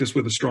 practice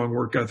with a strong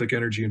work ethic,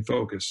 energy, and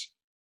focus.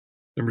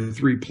 Number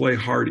three, play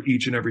hard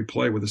each and every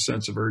play with a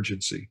sense of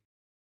urgency.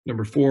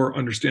 Number four,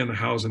 understand the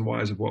hows and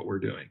whys of what we're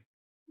doing.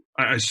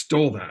 I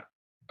stole that.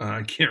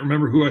 I can't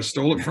remember who I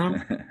stole it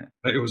from.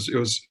 It was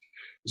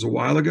a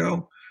while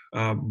ago,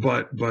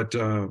 but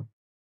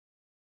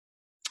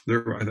there.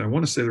 I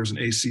want to say there was an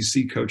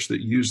ACC coach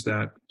that used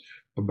that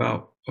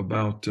about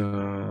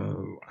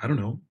I don't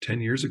know,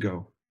 10 years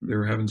ago. They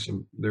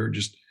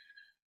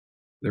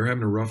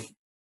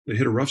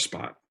hit a rough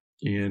spot,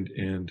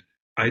 and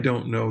I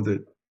don't know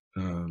that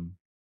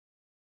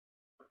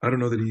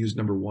he used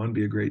number one,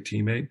 be a great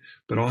teammate,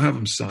 but I'll have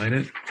him sign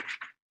it.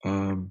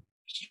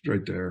 It's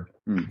right there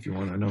if you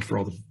want. I know for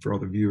all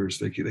the viewers,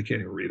 they can't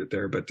even read it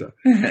there, but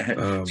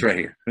it's right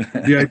here.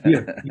 The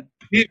idea,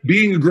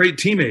 being a great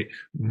teammate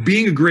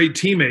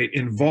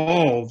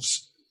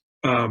involves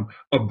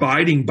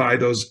abiding by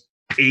those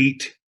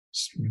 8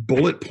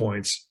 bullet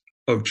points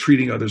of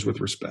treating others with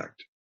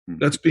respect.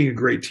 That's being a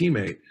great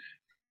teammate,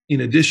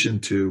 in addition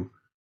to,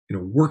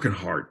 working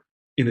hard,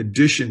 in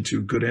addition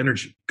to good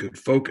energy, good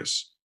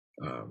focus.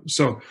 I've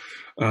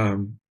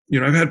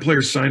had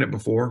players sign it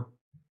before.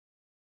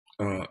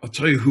 I'll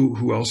tell you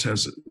who else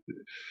has it.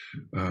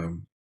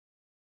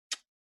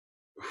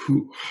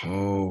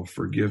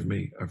 Forgive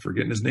me, I'm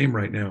forgetting his name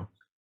right now.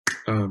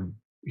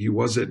 He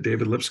was at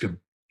David Lipscomb,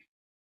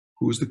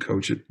 who was the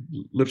coach at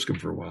Lipscomb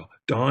for a while.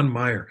 Don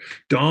Meyer.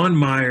 Don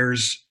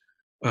Myers,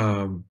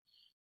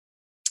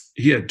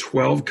 he had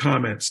 12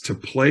 comments: to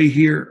play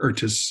here, or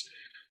to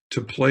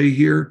play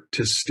here,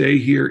 to stay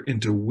here,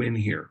 and to win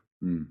here.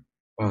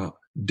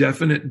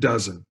 Definite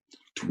dozen,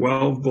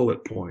 12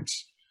 bullet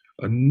points.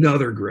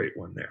 Another great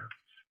one there.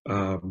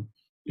 And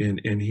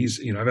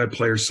he's, I've had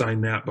players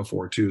sign that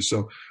before too.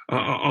 So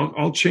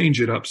I'll change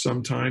it up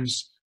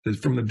sometimes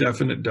from the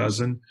definite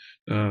dozen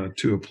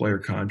to a player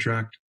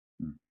contract.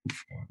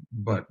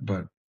 But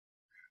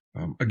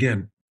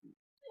again,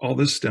 all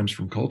this stems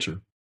from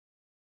culture.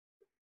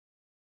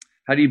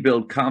 How do you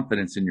build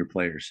confidence in your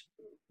players?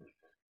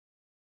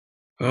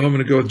 I'm going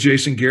to go with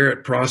Jason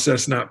Garrett: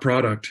 process, not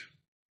product.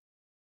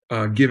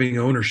 Giving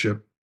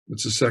ownership.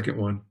 That's the second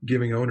one.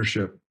 Giving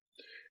ownership.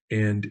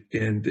 And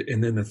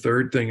then the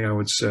third thing I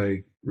would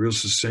say, real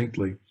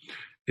succinctly,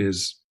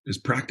 is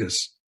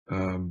practice.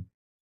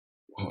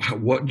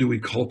 What do we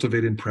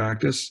cultivate in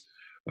practice?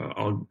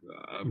 I'm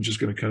just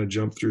going to kind of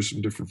jump through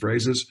some different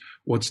phrases.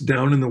 What's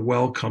down in the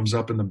well comes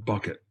up in the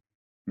bucket.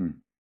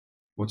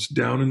 What's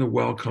down in the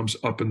well comes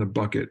up in the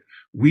bucket.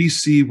 We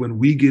see when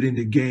we get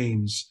into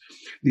games,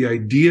 the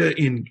idea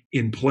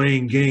in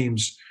playing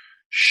games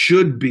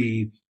should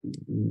be,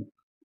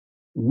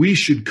 we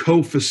should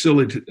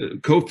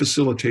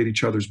co-facilitate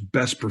each other's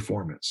best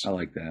performance. I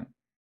like that.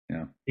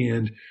 Yeah.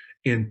 And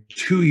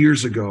 2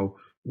 years ago,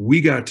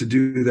 we got to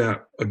do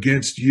that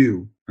against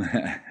you.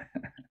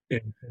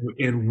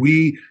 and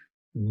we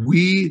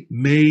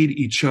made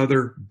each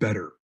other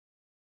better.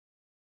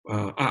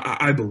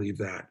 I believe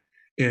that.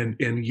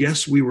 And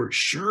yes, we're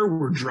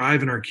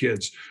driving our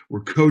kids,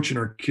 we're coaching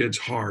our kids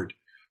hard.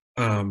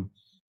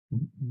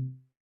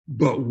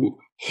 But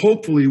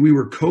hopefully we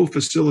were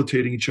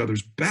co-facilitating each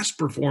other's best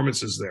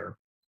performances there,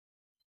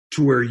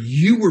 to where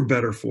you were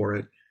better for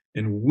it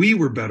and we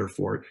were better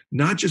for it.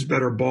 Not just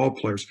better ball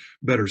players,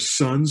 better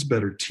sons,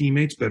 better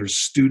teammates, better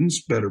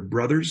students, better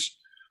brothers,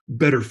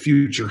 better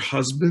future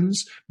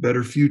husbands,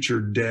 better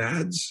future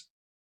dads.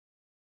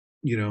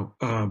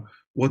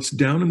 What's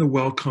down in the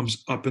well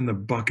comes up in the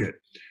bucket.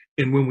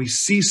 And when we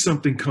see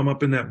something come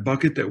up in that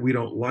bucket that we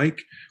don't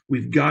like,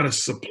 we've got to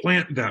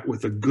supplant that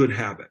with a good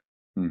habit.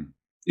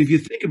 If you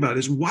think about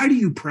this, why do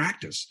you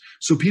practice?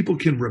 So people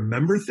can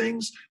remember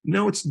things?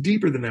 No, it's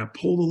deeper than that.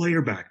 Pull the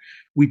layer back.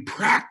 We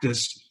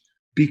practice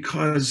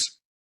because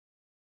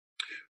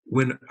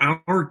when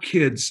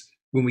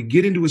we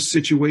get into a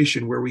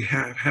situation where we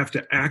have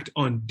to act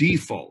on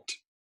default,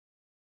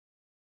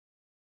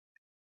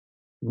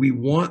 we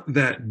want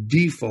that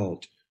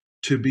default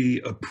to be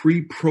a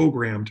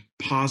pre-programmed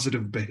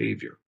positive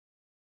behavior.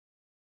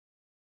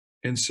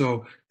 And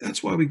so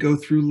that's why we go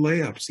through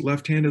layups,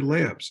 left-handed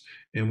layups,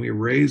 and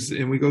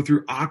we go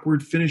through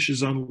awkward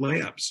finishes on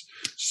layups,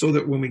 so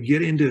that when we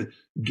get into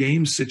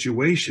game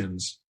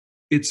situations,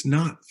 it's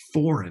not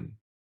foreign.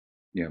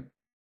 Yeah.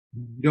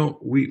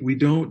 We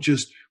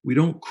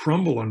don't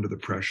crumble under the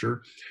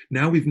pressure.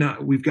 Now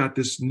we've got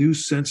this new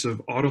sense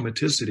of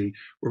automaticity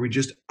where we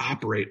just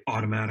operate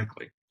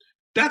automatically.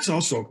 That's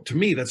also, to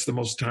me, that's the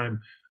most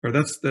time, or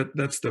that's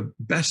the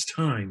best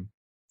time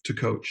to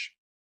coach.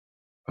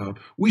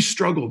 We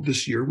struggled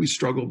this year. We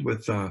struggled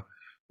with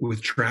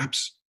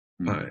traps,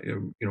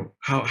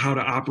 how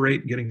to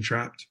operate getting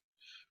trapped.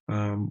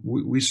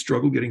 We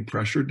struggled getting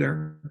pressured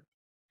there.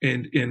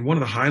 And one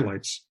of the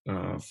highlights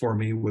for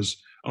me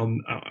was,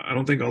 I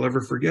don't think I'll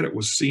ever forget it,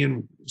 was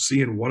seeing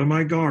one of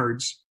my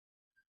guards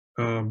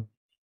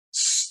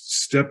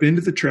step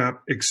into the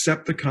trap,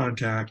 accept the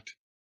contact,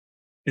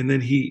 and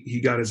then he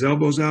got his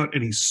elbows out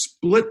and he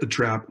split the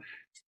trap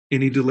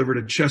and he delivered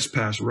a chest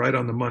pass right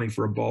on the money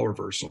for a ball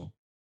reversal.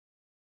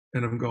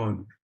 And I'm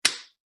going,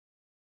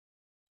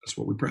 that's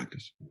what we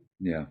practice.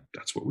 Yeah.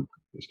 That's what we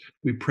practice.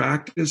 We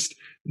practiced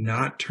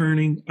not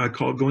turning, I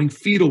call it going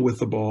fetal with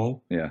the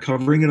ball, Yeah.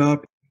 covering it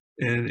up.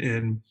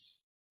 And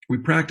we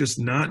practiced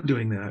not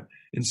doing that.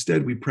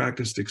 Instead, we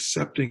practiced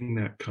accepting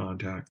that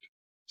contact,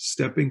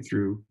 stepping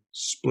through,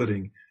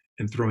 splitting,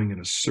 and throwing an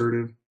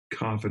assertive,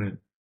 confident,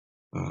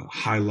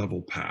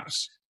 high-level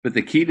pass. But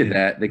the key to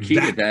that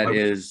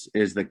is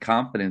the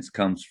confidence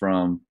comes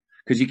from,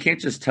 because you can't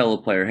just tell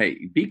a player,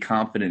 hey, be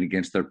confident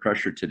against their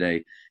pressure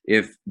today,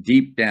 if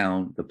deep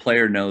down the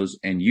player knows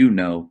and you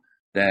know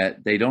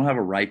that they don't have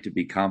a right to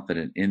be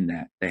confident in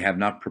that. They have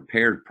not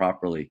prepared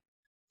properly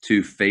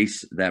to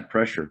face that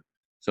pressure.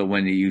 So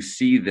when you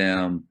see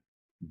them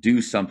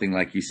do something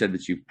like you said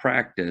that you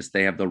practiced,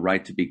 they have the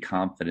right to be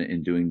confident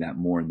in doing that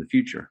more in the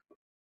future.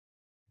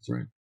 That's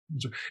right.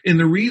 And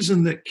the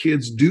reason that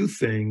kids do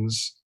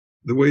things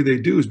the way they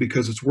do is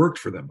because it's worked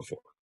for them before.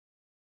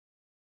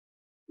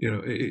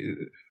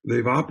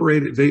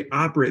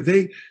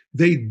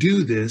 They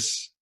do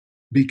this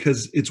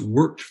because it's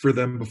worked for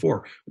them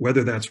before,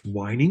 whether that's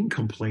whining,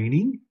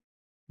 complaining,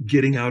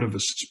 getting out of a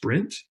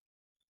sprint,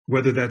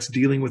 whether that's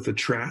dealing with a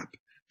trap,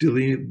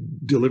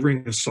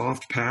 delivering a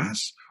soft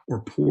pass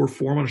or poor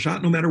form on a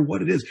shot. No matter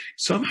what it is,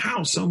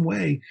 somehow, some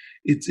way,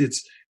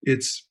 it's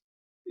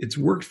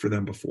worked for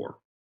them before.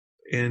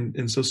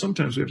 And so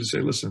sometimes we have to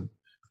say, listen,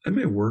 that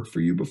may have worked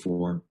for you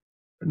before,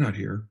 but not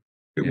here.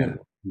 It won't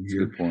work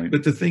here. Good point.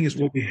 But the thing is,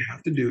 what we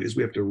have to do is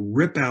we have to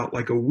rip out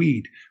like a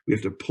weed. We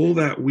have to pull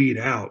that weed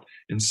out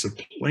and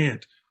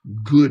supplant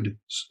good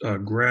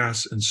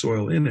grass and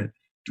soil in it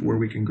to where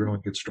we can grow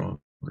and get stronger.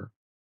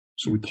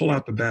 So we pull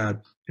out the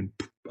bad and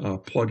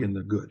plug in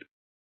the good.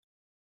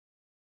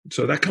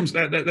 So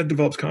that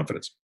develops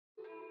confidence.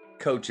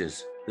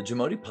 Coaches, the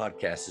Jamodi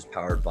podcast is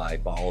powered by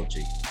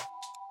Ballology.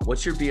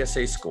 What's your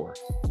BSA score?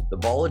 The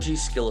Ballology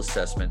Skill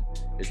Assessment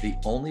is the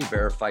only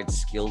verified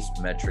skills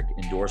metric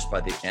endorsed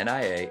by the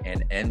NIA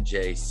and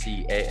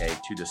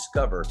NJCAA to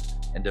discover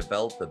and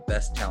develop the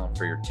best talent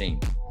for your team.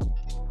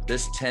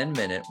 This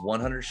 10-minute,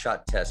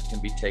 100-shot test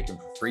can be taken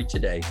for free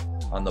today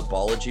on the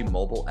Ballology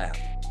mobile app.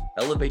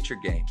 Elevate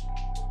your game.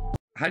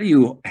 How do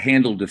you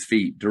handle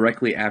defeat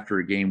directly after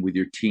a game with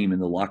your team in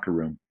the locker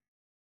room?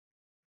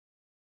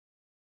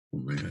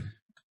 Oh,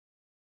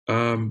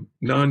 man.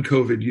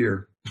 Non-COVID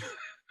year.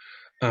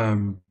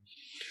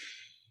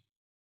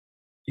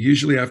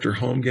 Usually after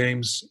home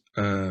games,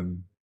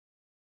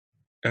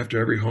 after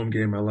every home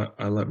game,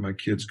 I let my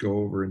kids go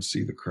over and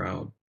see the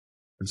crowd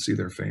and see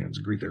their fans,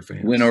 greet their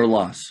fans. Win or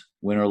loss,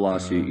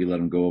 you let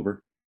them go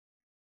over.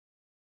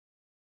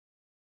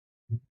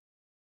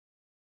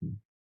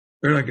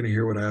 They're not going to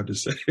hear what I have to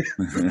say.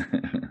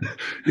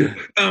 Yeah.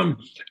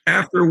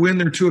 After a win,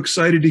 they're too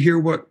excited to hear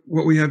what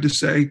we have to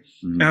say.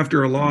 Mm-hmm.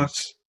 After a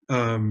loss,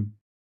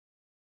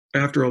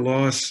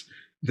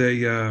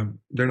 they're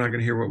not going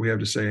to hear what we have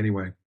to say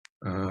anyway.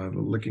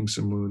 Licking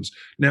some wounds.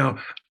 Now,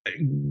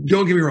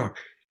 don't get me wrong.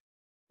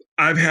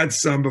 I've had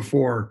some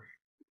before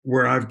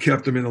where I've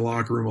kept them in the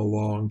locker room a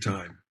long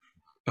time.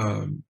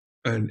 And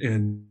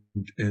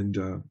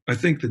I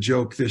think the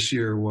joke this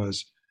year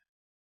was,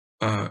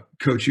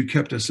 Coach, you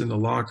kept us in the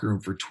locker room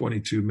for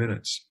 22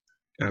 minutes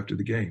after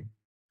the game.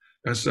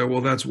 I said,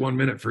 well, that's 1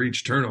 minute for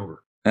each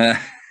turnover. I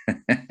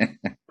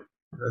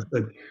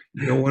said,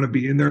 you don't want to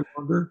be in there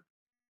longer?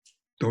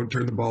 Don't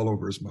turn the ball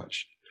over as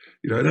much.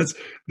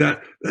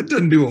 That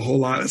doesn't do a whole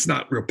lot. It's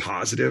not real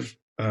positive.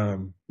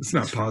 It's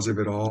not positive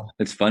at all.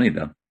 It's funny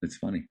though. It's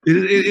funny.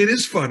 It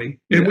is funny.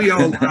 And we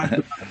all laughed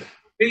about it.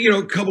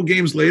 And, a couple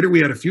games later, we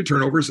had a few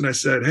turnovers and I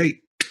said, hey,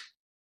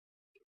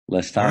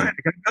 less time. All right,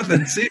 I got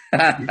nothing. See?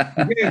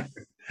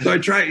 So I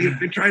try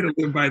to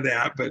live by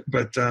that.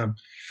 But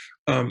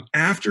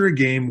after a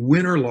game,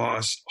 win or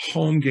loss,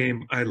 home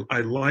game, I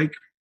like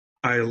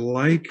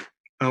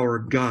our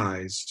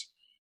guys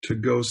to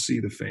go see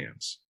the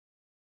fans.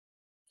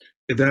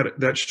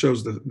 That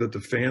shows that the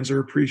fans are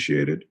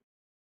appreciated.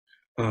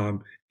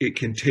 It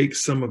can take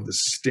some of the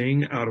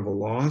sting out of a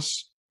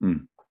loss.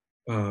 And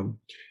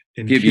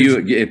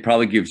it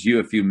probably gives you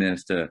a few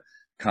minutes to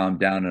calm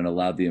down and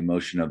allow the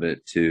emotion of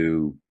it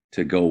to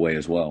go away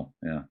as well.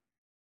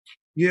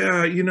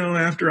 Yeah.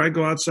 After I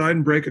go outside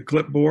and break a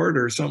clipboard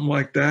or something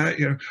like that,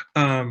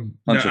 I don't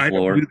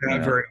do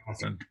that very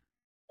often.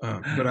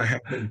 But I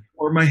have been,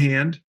 or my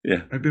hand.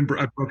 Yeah. I've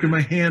broken my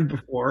hand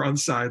before on the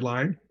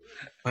sideline.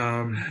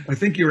 I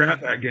think you were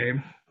at that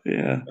game.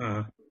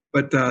 Yeah.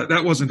 But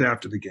that wasn't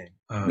after the game.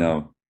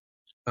 No.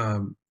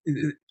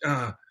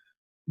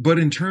 But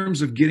in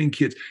terms of getting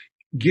kids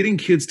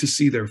to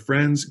see their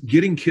friends,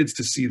 getting kids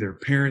to see their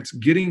parents,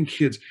 getting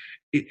kids,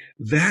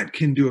 that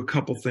can do a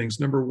couple things.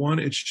 Number one,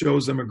 it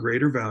shows them a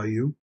greater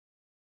value,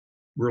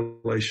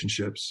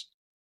 relationships.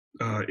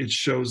 It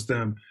shows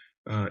them,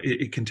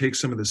 it can take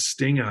some of the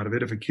sting out of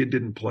it. If a kid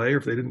didn't play or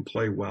if they didn't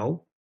play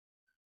well,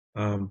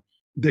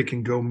 they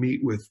can go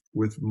meet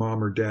with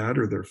mom or dad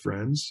or their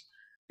friends.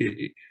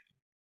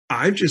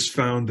 I've just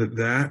found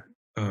that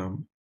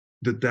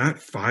that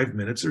 5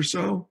 minutes or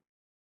so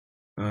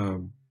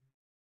um,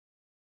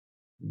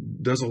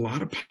 does a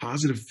lot of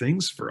positive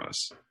things for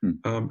us.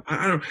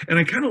 I don't, and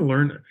I kind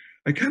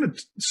of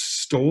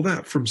stole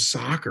that from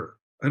soccer.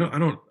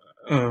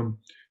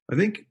 I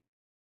think,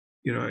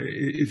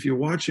 if you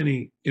watch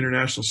any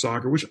international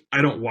soccer, which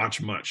I don't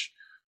watch much,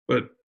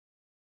 but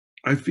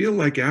I feel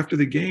like after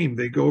the game,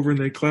 they go over and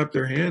they clap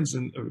their hands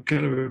and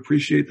kind of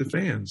appreciate the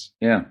fans.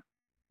 Yeah.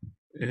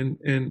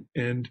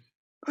 And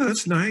oh,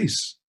 that's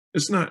nice.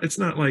 It's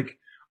not like,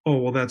 oh,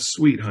 well, that's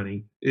sweet,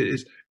 honey.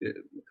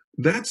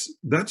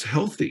 That's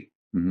healthy.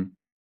 Mm-hmm.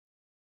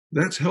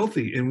 That's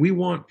healthy. And we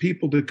want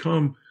people to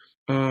come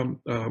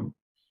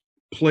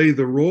play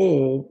the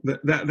role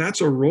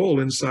that's a role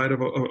inside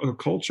of a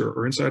culture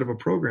or inside of a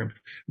program.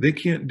 They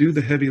can't do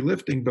the heavy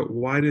lifting, but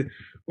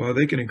well,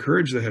 they can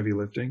encourage the heavy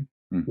lifting.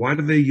 Why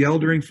do they yell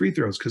during free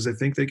throws? Because they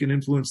think they can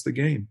influence the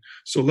game.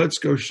 So let's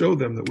go show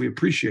them that we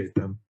appreciate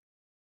them.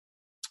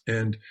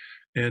 And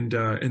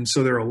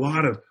so there are a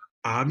lot of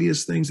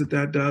obvious things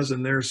that does,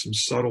 and there are some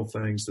subtle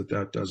things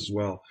that does as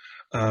well.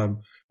 But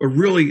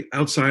really,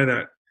 outside of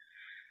that,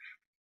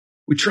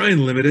 we try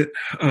and limit it.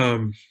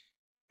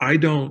 I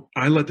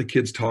let the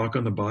kids talk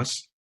on the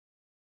bus.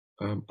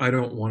 I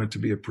don't want it to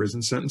be a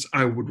prison sentence.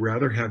 I would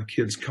rather have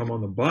kids come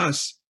on the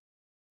bus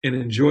and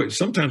enjoy it.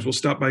 Sometimes we'll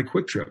stop by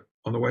Quick Trip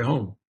on the way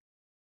home.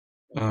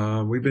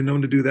 We've been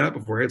known to do that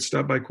before. I had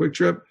stopped by Quick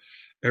Trip.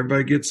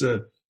 Everybody gets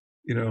a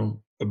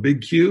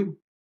big Q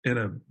and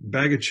a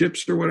bag of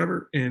chips or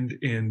whatever. And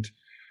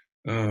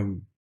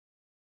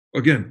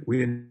again,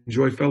 we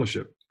enjoy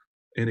fellowship,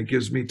 and it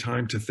gives me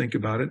time to think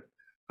about it.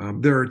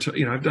 There are,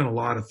 I've done a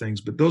lot of things,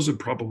 but those are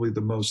probably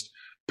the most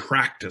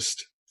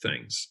practiced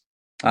things.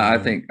 I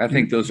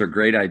think those are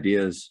great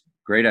ideas,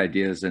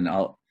 and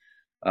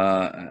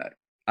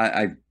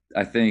I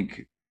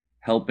think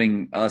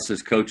helping us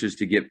as coaches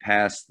to get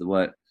past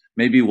what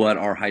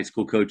our high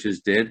school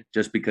coaches did.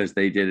 Just because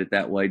they did it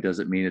that way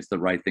doesn't mean it's the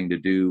right thing to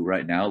do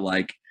right now.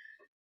 Like,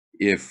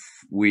 if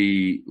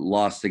we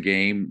lost a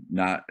game,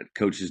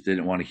 coaches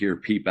didn't want to hear a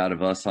peep out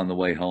of us on the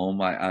way home.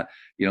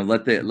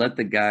 Let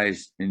the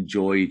guys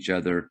enjoy each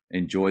other,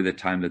 enjoy the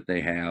time that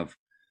they have.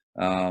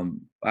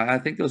 I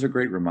think those are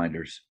great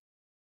reminders.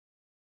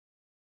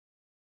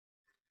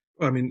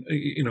 I mean,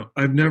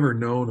 I've never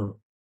known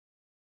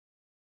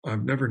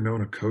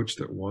a coach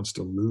that wants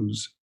to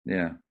lose.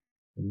 Yeah.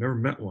 I've never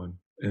met one.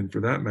 And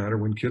for that matter,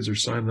 when kids are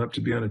signing up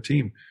to be on a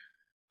team,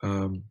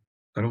 I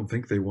don't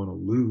think they want to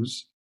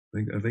lose.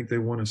 I think they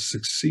want to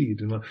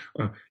succeed. And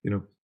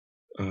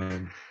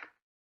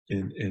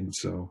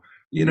so,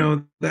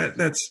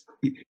 that's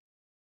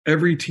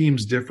every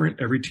team's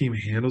different. Every team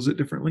handles it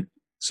differently.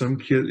 Some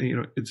kids,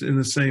 it's in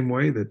the same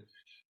way that,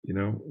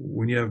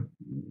 when you have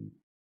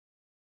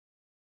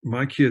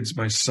my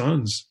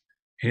sons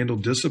handle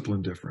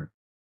discipline different.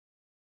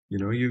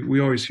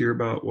 We always hear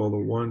about, well, the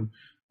one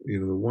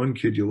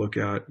kid you look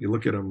at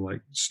them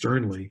like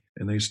sternly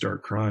and they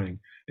start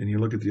crying, and you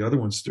look at the other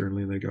one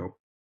sternly and they go,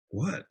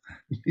 what?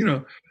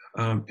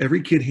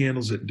 Every kid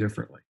handles it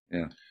differently.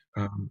 Yeah.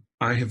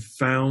 I have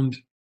found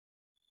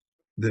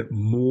that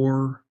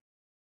more,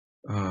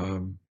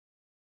 I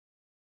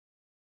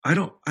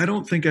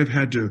don't think I've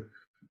had to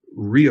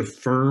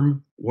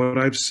reaffirm what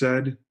I've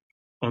said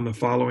on the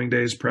following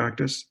day's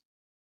practice.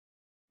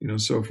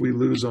 So if we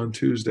lose on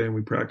Tuesday and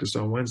we practice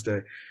on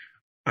Wednesday,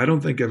 I don't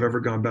think I've ever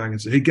gone back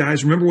and said, hey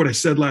guys, remember what I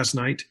said last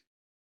night?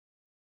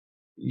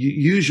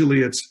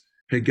 Usually it's,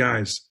 hey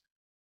guys,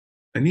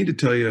 I need to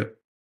tell you,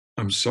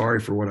 I'm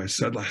sorry for what I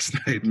said last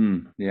night.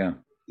 Yeah.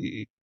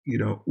 We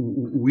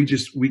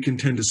can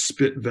tend to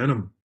spit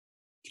venom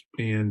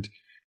and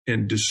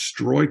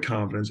destroy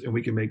confidence, and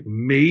we can make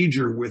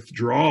major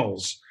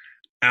withdrawals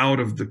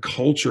out of the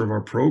culture of our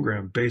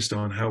program based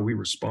on how we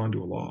respond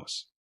to a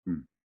loss.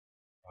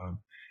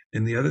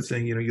 And the other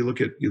thing, you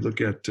look at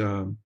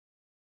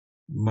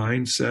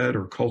mindset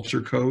or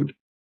culture code,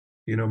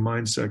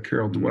 mindset,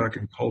 Carol Dweck,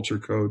 and culture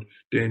code,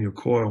 Daniel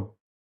Coyle.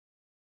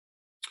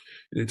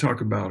 They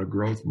talk about a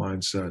growth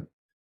mindset.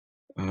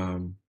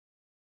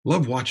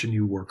 Love watching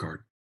you work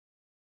hard.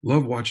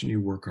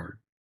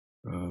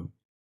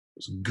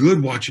 It's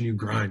good watching you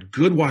grind,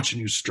 good watching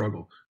you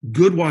struggle,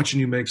 good watching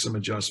you make some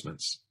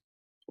adjustments.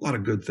 A lot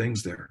of good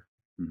things there.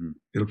 Mm-hmm.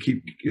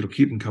 It'll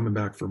keep them coming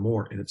back for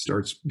more, and it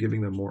starts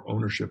giving them more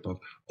ownership of,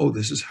 oh,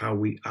 this is how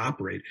we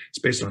operate. It's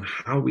based on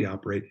how we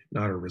operate,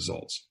 not our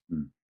results.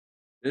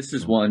 This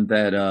is one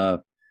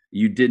that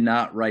you did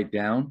not write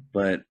down,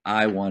 but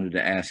I wanted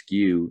to ask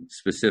you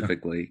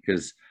specifically,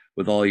 because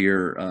with all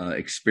your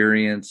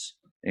experience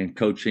and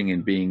coaching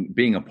and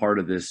being a part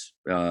of this,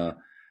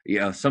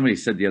 somebody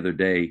said the other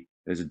day,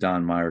 there's a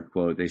Don Meyer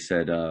quote. They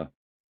said,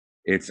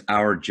 it's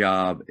our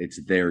job,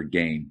 it's their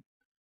game,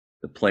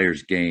 the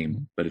player's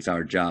game, but it's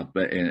our job.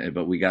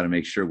 But we got to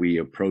make sure we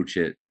approach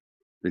it.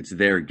 It's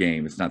their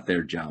game. It's not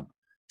their job.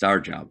 It's our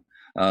job.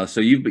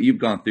 So you've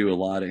gone through a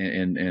lot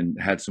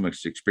and had so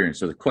much experience.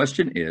 So the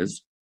question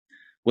is,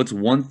 what's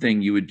one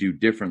thing you would do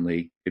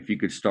differently if you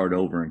could start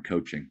over in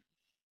coaching?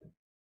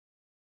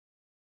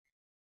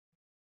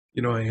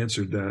 I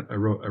answered that. I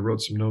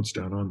wrote some notes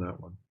down on that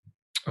one.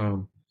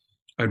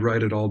 I'd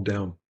write it all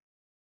down.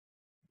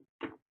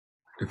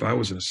 If I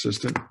was an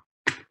assistant,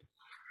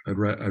 I'd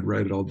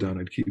write it all down.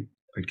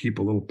 I'd keep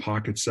a little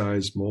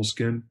pocket-sized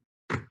moleskin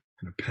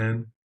and a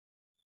pen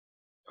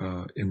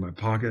in my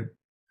pocket,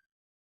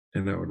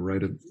 and I would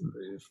write it.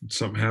 If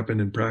something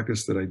happened in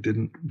practice that I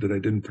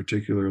didn't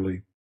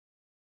particularly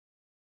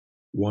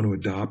want to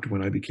adopt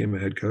when I became a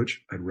head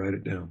coach, I'd write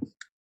it down.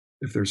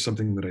 If there's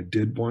something that I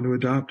did want to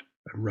adopt,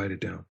 I'd write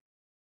it down.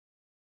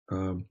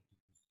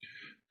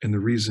 And the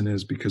reason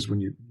is because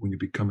when you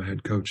become a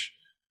head coach,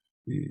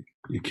 you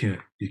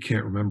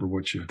can't remember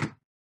what you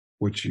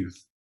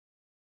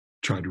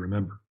tried to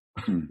remember.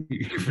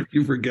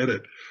 You forget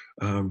it.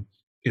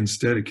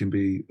 Instead, it can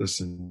be,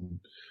 listen,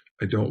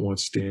 I don't want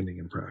standing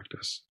in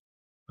practice.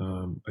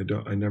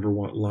 I never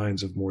want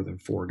lines of more than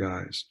 4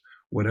 guys.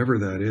 Whatever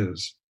that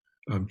is,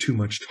 too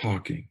much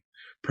talking.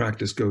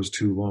 Practice goes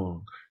too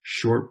long.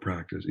 Short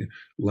practice,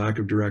 lack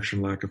of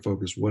direction, lack of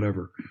focus,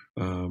 whatever.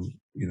 I'd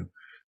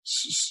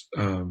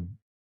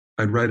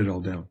write it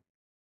all down,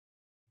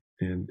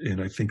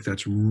 and I think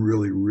that's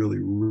really, really,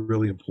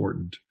 really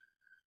important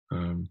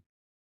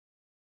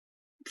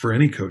for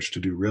any coach to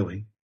do.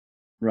 Really,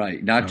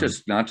 right? Not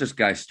just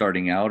guys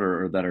starting out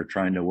or that are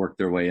trying to work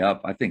their way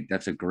up. I think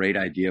that's a great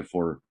idea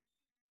for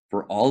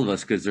all of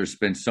us, because there's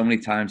been so many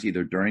times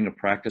either during a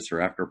practice or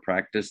after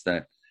practice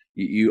that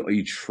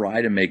you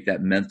try to make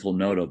that mental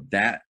note of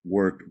that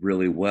worked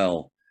really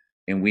well,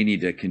 and we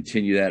need to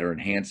continue that or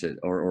enhance it,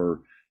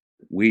 or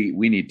we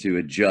need to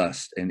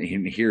adjust, and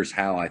here's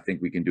how I think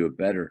we can do it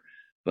better.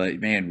 But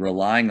man,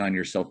 relying on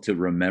yourself to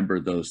remember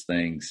those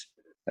things,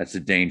 that's a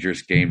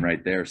dangerous game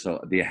right there.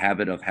 So the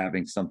habit of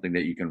having something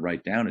that you can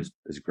write down is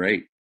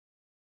great.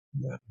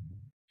 Yeah.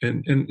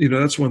 And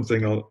that's one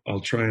thing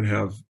I'll try and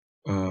have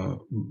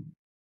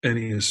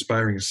any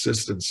aspiring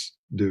assistants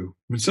do.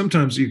 I mean,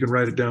 sometimes you can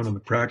write it down on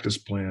the practice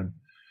plan,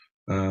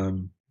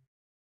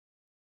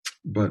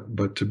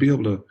 but to be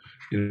able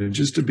to,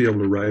 just to be able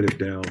to write it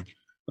down,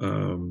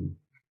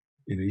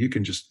 you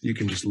can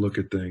just look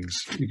at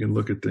things. You can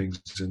look at things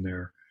in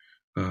there.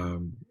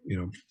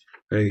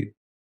 Hey,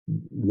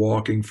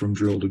 walking from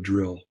drill to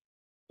drill,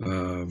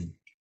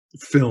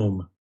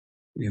 film.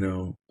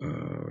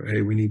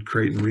 Hey, we need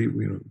crate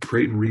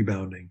and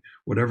rebounding.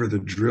 Whatever the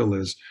drill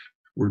is,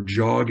 we're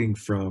jogging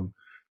from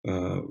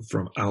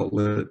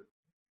outlet,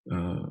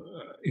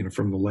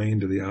 from the lane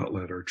to the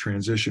outlet, or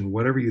transition.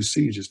 Whatever you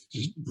see, just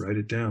write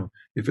it down.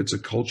 If it's a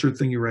culture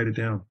thing, you write it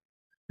down.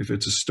 If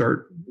it's a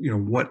start,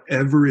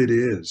 whatever it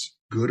is,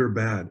 good or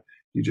bad,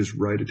 you just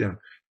write it down,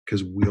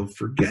 because we'll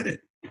forget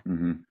it.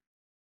 Mm-hmm.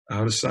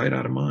 Out of sight,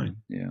 out of mind.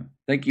 Yeah.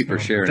 Thank you for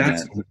sharing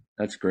that.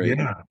 That's great.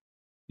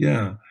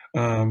 Yeah.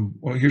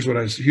 Well, here's what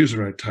I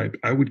typed.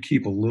 I would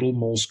keep a little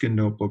moleskin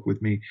notebook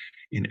with me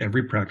in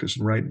every practice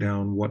and write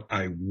down what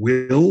I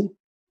will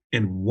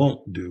and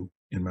won't do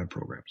in my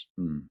programs.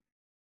 Mm.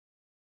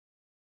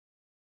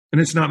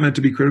 And it's not meant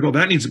to be critical.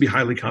 That needs to be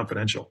highly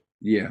confidential.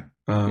 Yeah.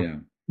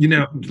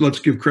 Let's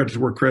give credit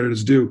where credit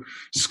is due.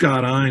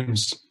 Scott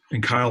Imes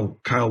and Kyle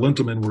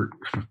Lintelman were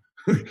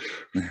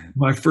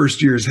my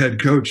first year as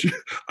head coach.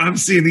 I'm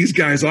seeing these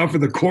guys off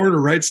in the corner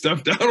write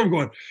stuff down. I'm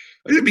going,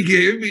 I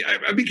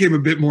became a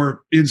bit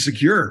more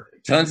insecure.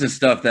 Tons of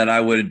stuff that I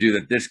wouldn't do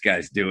that this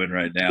guy's doing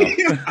right now.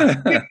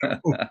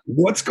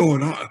 What's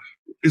going on?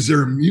 Is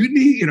there a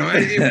mutiny? I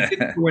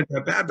didn't went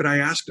that bad, but I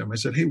asked him. I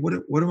said, "Hey,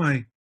 what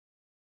are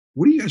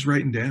you guys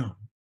writing down?"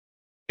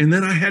 And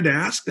then I had to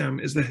ask them,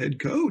 as the head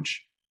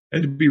coach, I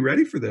had to be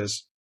ready for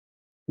this.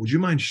 Would you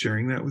mind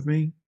sharing that with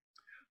me?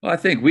 Well, I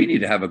think we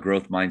need to have a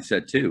growth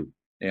mindset too.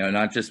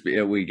 Not just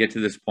we get to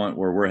this point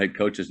where we're head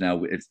coaches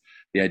now. It's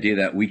the idea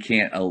that we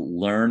can't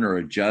learn or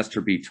adjust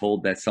or be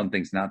told that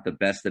something's not the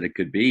best that it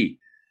could be.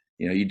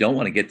 You don't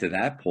want to get to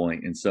that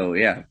point. And so,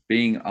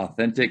 being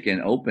authentic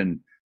and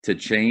open to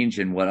change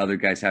and what other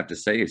guys have to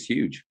say is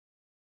huge.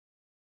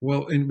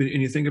 Well, and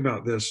you think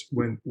about this,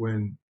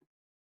 when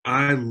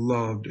I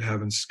loved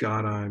having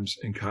Scott Imes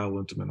and Kyle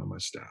Lintelman on my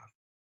staff.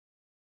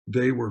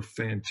 They were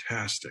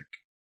fantastic.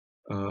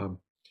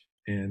 And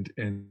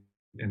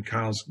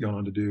Kyle's gone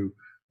on to do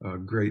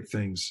great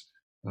things,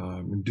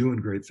 and doing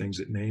great things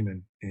at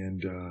Naaman,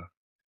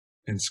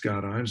 and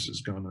Scott Imes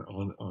has gone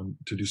on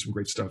to do some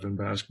great stuff in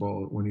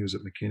basketball when he was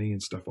at McKinney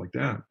and stuff like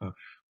that.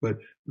 But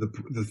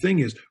the thing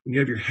is, when you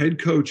have your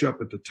head coach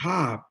up at the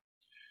top,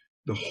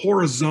 the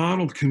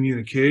horizontal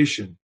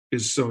communication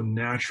is so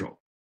natural.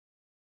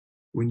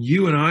 When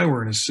you and I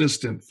were an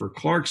assistant for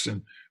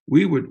Clarkson,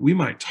 we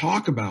might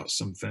talk about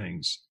some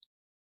things,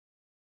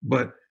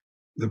 but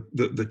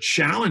the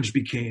challenge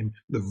became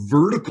the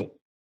vertical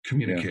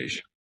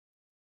communication,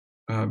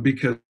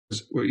 because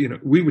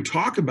we would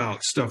talk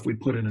about stuff we'd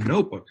put in a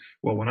notebook.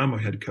 Well, when I'm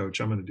a head coach,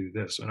 I'm going to do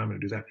this and I'm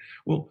going to do that.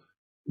 Well,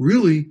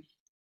 really,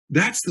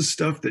 that's the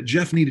stuff that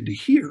Jeff needed to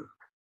hear.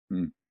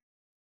 Mm.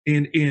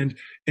 And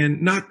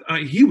not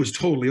he was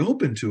totally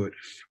open to it,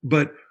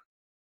 but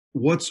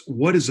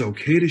what is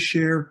okay to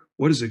share,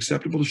 what is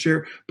acceptable to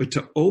share, but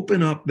to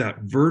open up that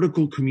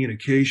vertical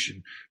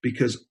communication,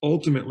 because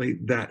ultimately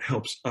that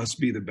helps us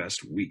be the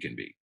best we can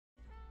be.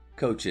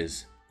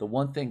 Coaches, the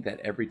one thing that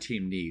every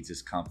team needs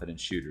is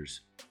confident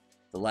shooters.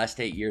 The last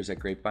 8 years at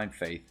Grapevine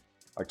Faith,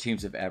 our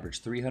teams have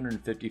averaged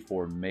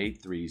 354 made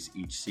threes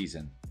each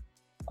season.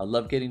 I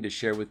love getting to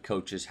share with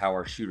coaches how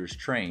our shooters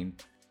train,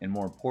 and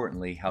more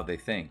importantly, how they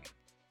think.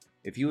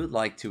 If you would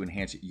like to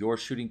enhance your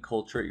shooting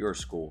culture at your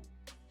school,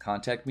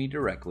 contact me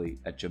directly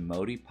at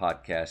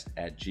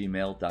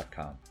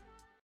jamodipodcast@gmail.com.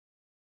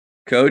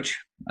 Coach,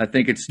 I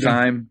think it's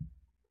time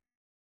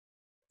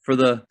for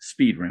the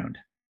speed round.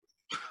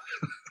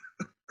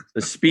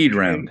 The speed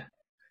round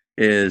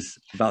is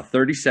about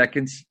 30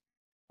 seconds.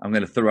 I'm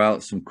going to throw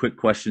out some quick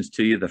questions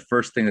to you. The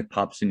first thing that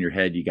pops in your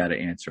head, you got to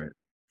answer it.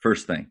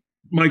 First thing.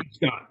 Michael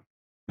Scott.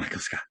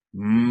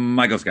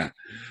 Michael Scott.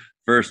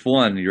 First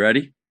one. You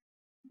ready?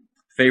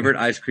 Favorite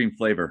ice cream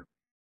flavor?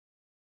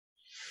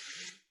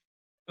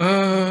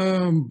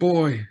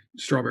 Boy,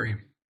 strawberry.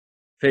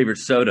 Favorite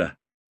soda?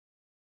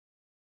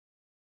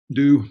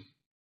 Dew.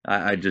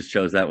 I just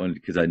chose that one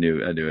because I knew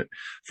it.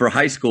 For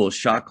high school,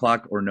 shot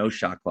clock or no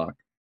shot clock?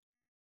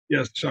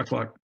 Yes, shot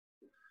clock.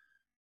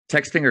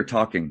 Texting or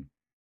talking?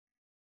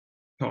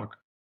 Talk.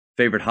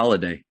 Favorite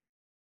holiday?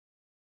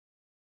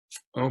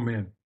 Oh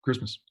man,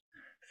 Christmas.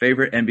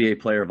 Favorite NBA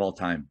player of all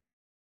time?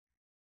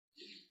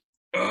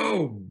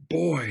 Oh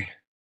boy,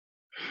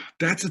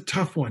 that's a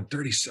tough one.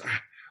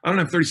 I don't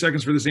have 30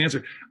 seconds for this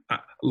answer. I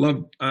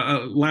love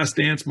Last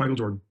Dance, Michael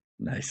Jordan.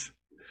 Nice.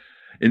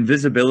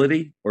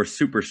 Invisibility or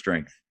super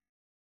strength?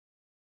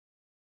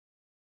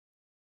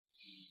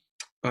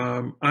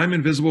 I'm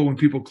invisible when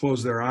people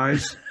close their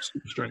eyes.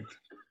 Super strength.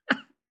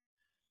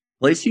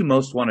 Place you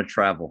most want to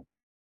travel?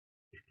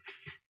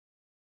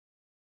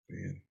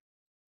 Man.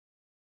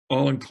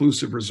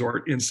 All-inclusive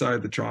resort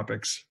inside the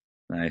tropics.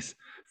 Nice.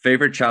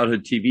 Favorite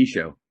childhood TV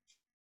show?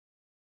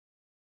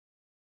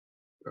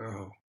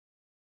 Oh,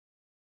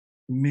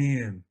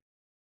 man.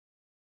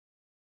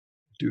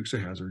 Dukes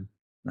of Hazzard.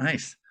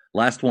 Nice.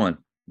 Last one.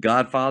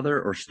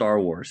 Godfather or Star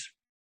Wars?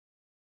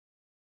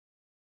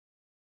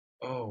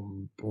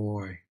 Oh,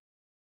 boy.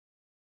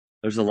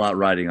 There's a lot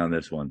riding on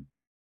this one.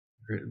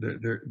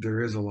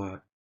 There is a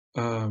lot.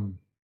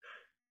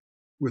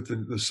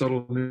 With the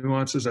subtle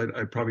nuances,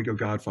 I'd probably go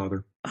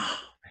Godfather. Oh,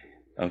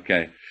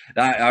 okay.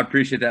 I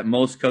appreciate that.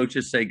 Most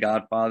coaches say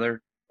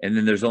Godfather, and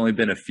then there's only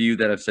been a few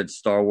that have said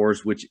Star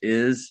Wars, which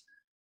is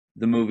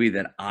the movie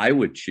that I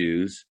would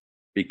choose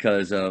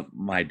because of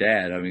my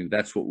dad. I mean,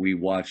 that's what we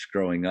watched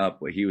growing up.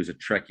 He was a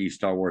Trekkie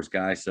Star Wars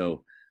guy,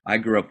 so I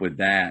grew up with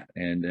that.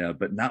 And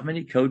but not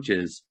many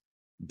coaches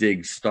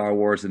dig Star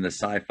Wars and the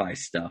sci-fi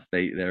stuff.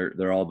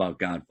 They're all about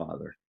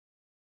Godfather.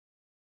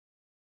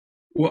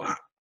 Well,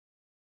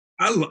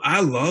 I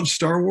love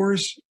Star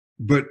Wars,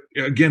 but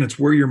again, it's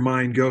where your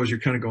mind goes. You're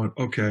kind of going,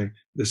 okay,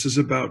 this is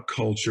about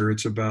culture.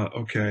 It's about,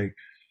 okay,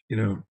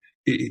 and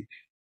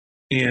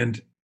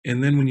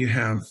then when you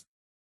have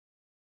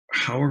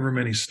however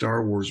many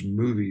Star Wars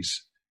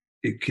movies,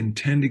 it can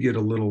tend to get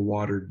a little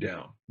watered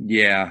down.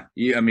 Yeah.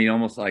 I mean,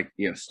 almost like,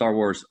 Star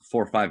Wars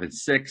 4, 5, and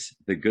 6,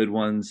 the good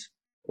ones,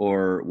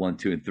 or 1,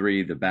 2, and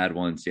 3, the bad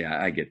ones.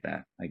 Yeah, I get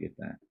that.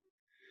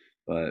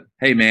 But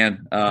hey,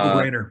 man,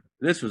 No-brainer.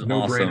 This was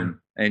No-brainer.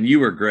 awesome, and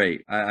you were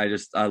great. I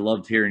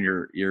loved hearing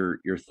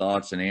your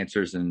thoughts and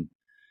answers, and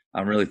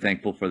I'm really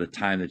thankful for the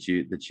time that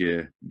you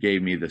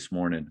gave me this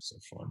morning. So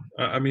fun.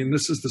 I mean,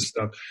 this is the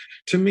stuff.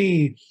 To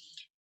me,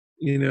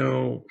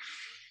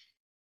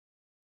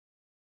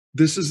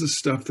 this is the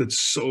stuff that's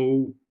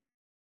so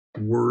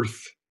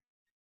worth.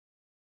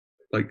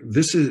 Like,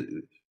 this is,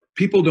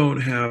 people don't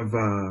have.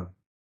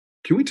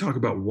 Can we talk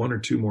about one or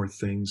two more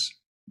things?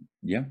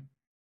 Yeah.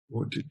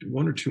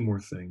 One or two more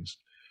things.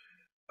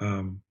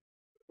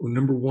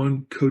 Number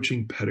one,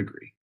 coaching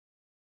pedigree.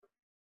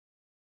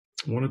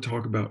 I want to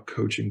talk about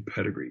coaching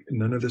pedigree.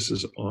 None of this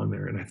is on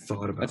there, and I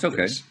thought about That's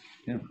okay. this.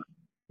 Yeah.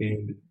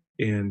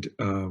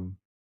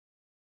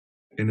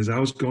 And as I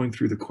was going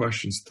through the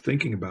questions,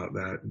 thinking about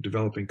that,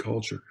 developing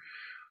culture,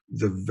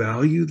 the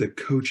value that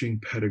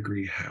coaching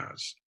pedigree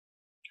has,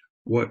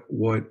 what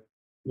I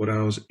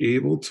was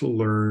able to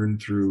learn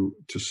to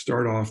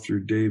start off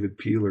through David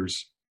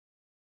Peeler's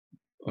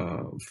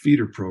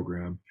feeder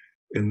program,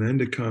 and then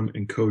to come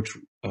and coach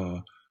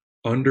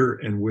under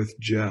and with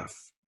Jeff.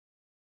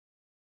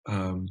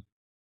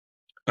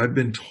 I've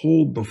been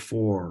told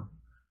before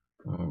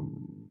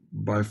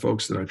by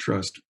folks that I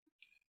trust,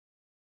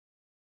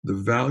 the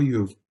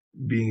value of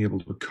being able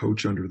to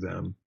coach under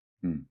them,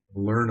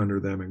 learn under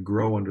them, and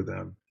grow under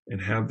them,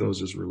 and have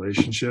those as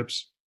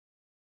relationships,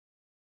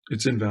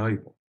 it's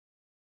invaluable.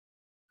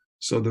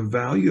 So the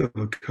value of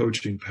a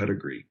coaching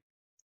pedigree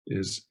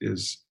is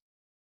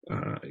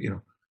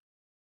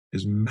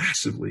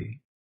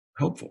massively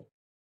helpful,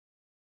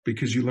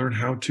 because you learn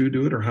how to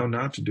do it or how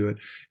not to do it.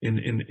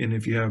 And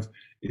if you're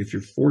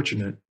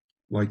fortunate,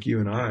 like you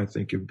and I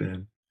think have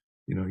been,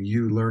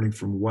 you learning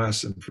from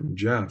Wes and from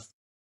Jeff,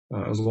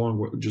 as long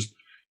with just,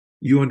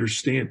 you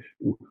understand,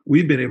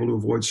 we've been able to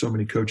avoid so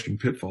many coaching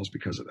pitfalls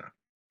because of that.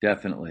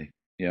 Definitely.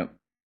 Yep.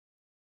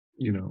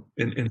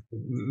 And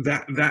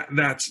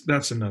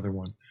that's another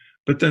one.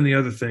 But then the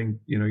other thing,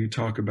 you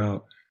talk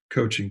about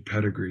coaching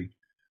pedigree.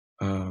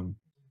 Um,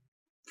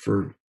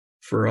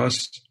 for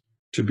us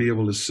to be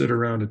able to sit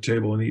around a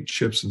table and eat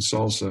chips and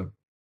salsa,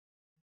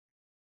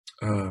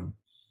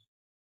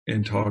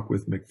 and talk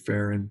with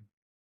McFerrin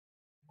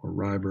or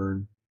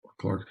Ryburn or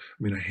Clark.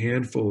 I mean, a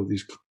handful of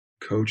these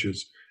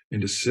coaches,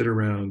 and to sit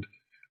around.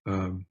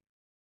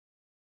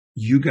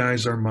 You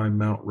guys are my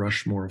Mount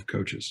Rushmore of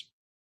coaches.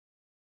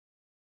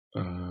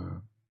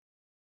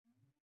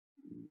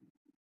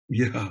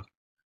 Yeah.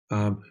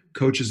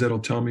 Coaches that'll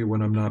tell me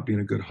when I'm not being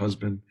a good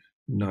husband,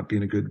 not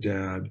being a good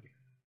dad,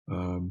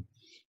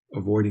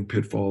 avoiding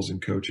pitfalls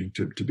in coaching.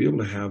 To be able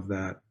to have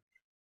that,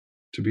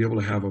 to be able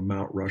to have a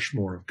Mount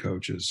Rushmore of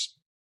coaches,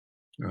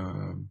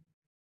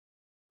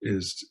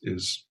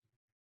 is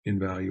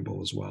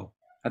invaluable as well.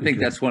 I think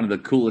that's one of the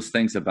coolest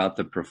things about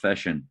the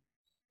profession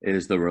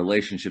is the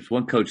relationships.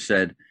 One coach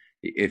said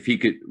if he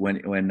could,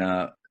 when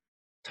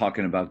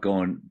talking about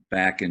going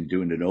back and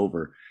doing it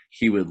over,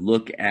 he would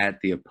look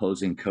at the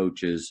opposing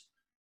coaches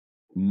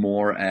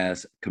more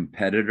as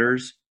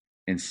competitors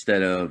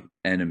instead of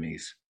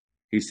enemies.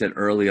 He said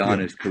early on in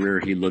his career,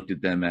 he looked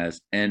at them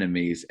as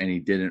enemies and he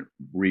didn't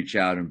reach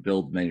out and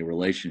build many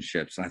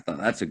relationships. And I thought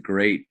that's a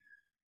great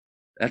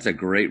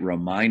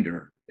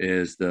reminder,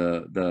 is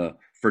the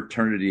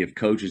fraternity of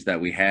coaches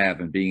that we have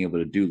and being able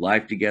to do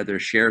life together,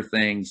 share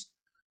things.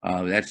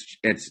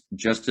 It's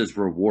just as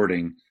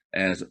rewarding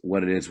as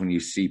what it is when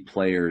you see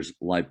players'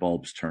 light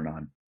bulbs turn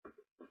on.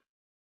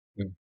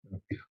 Yeah.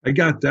 I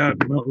got that.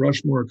 Mount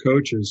Rushmore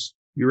coaches.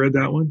 You read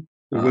that one?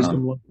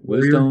 The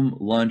Wisdom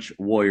Lunch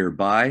Warrior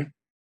by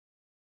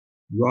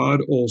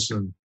Rod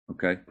Olson.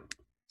 Okay.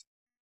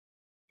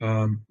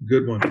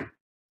 Good one.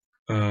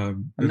 I've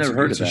never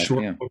heard of that.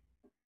 Yeah.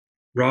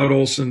 Rod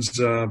Olson's,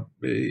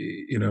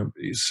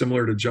 he's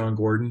similar to John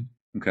Gordon.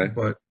 Okay.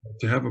 But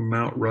to have a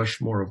Mount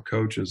Rushmore of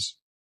coaches,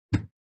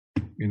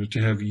 to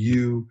have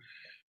you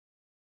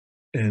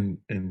and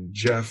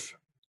Jeff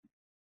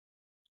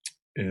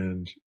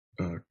and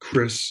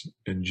Chris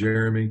and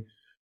Jeremy,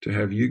 to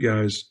have you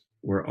guys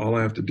where all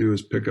I have to do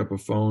is pick up a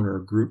phone or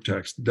a group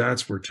text.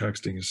 That's where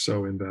texting is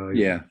so invaluable.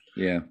 Yeah.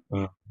 Yeah.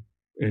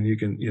 And you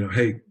can,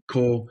 hey,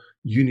 Cole,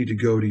 you need to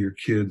go to your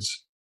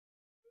kids,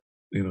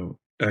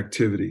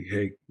 activity.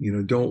 Hey,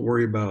 don't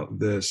worry about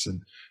this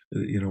and,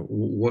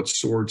 what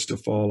swords to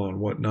fall on,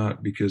 what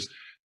not, because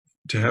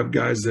to have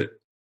guys that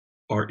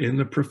are in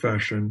the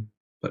profession,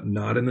 but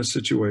not in the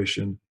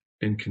situation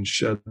and can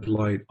shed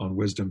light on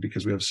wisdom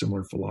because we have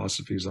similar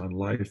philosophies on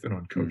life and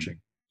on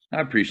coaching.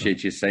 I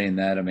appreciate you saying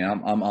that. I mean,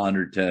 I'm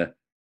honored to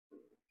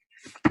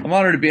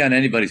be on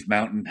anybody's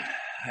mountain.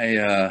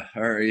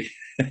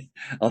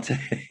 I'll tell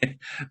you,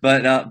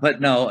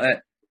 but no,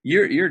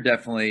 you're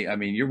definitely, I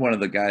mean, you're one of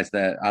the guys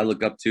that I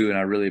look up to and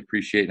I really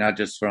appreciate, not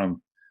just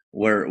from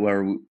where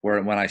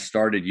when I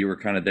started, you were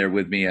kind of there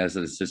with me as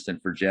an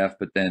assistant for Jeff,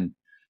 but then,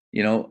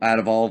 out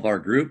of all of our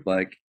group,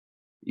 like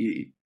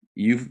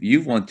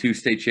you've won 2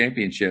 state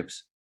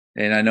championships.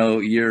 And I know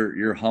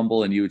you're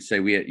humble and you would say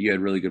you had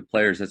really good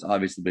players. That's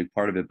obviously a big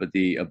part of it, but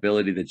the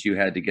ability that you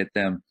had to get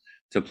them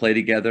to play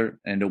together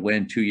and to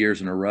win 2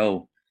 years in a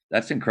row,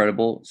 that's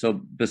incredible. So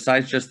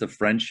besides just the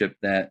friendship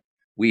that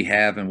we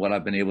have and what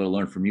I've been able to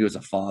learn from you as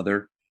a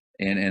father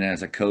and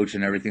as a coach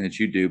and everything that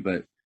you do,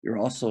 but you're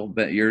also,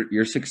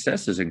 your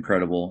success is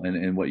incredible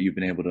in what you've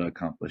been able to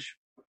accomplish.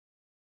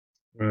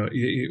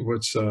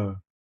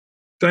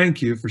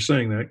 Thank you for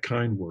saying that,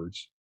 kind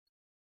words.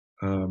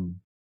 When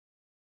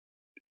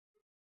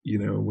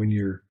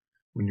you're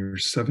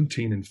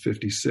 17 and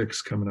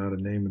 56 coming out of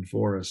Naaman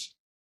Forest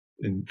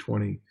in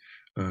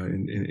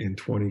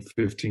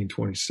 2015,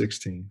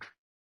 2016,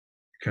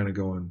 kind of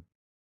going,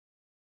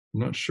 I'm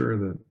not sure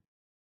that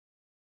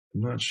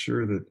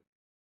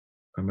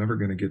I'm ever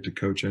going to get to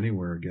coach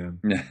anywhere again.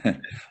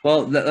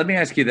 Well, let me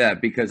ask you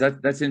that, because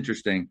that's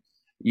interesting.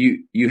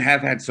 You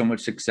have had so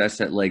much success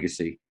at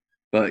Legacy,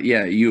 but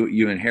yeah,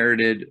 you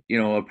inherited,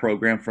 a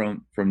program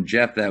from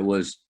Jeff that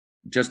was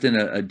just in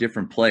a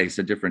different place,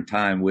 a different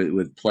time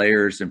with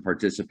players and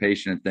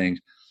participation and things.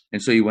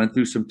 And so you went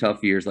through some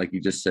tough years, like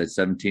you just said,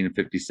 17 and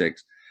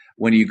 56.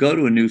 When you go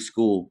to a new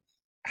school,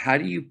 how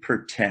do you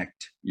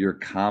protect your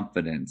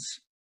confidence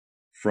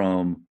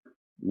from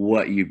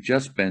what you've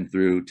just been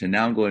through to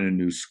now going to a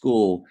new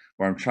school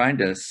where I'm trying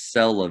to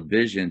sell a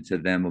vision to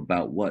them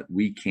about what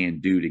we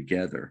can do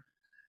together?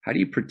 How do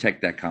you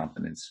protect that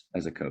confidence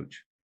as a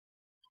coach?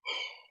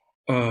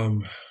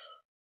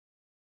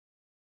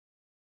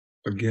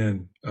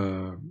 Again,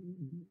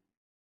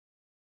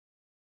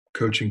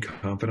 coaching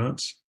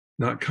confidence,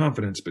 not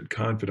confidence, but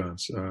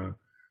confidence.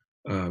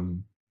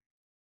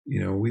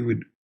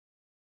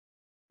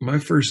 My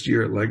first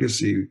year at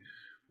Legacy,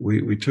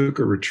 we took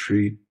a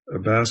retreat, a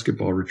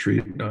basketball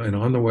retreat, and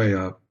on the way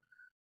up,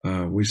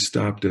 we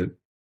stopped at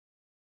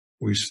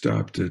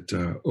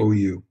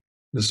OU.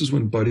 This is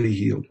when Buddy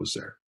Hield was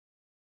there.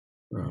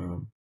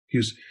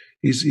 He's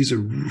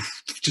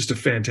just a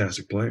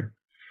fantastic player.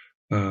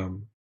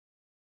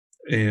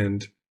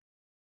 and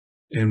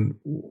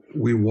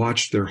we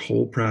watched their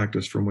whole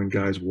practice from when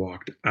guys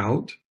walked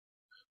out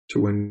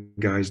to when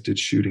guys did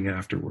shooting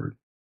afterward.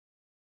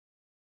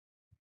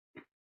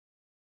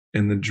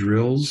 And the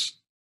drills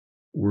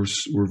were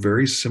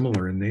very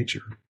similar in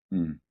nature.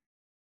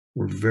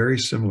 Were very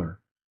similar.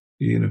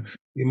 You know,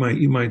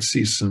 you might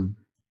see some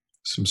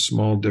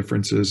small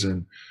differences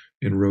in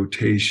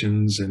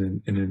rotations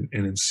and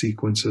in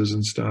sequences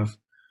and stuff.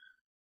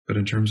 But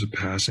in terms of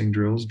passing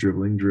drills,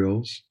 dribbling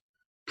drills,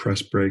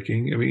 press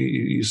breaking, I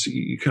mean,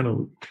 you kind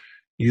of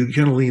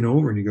lean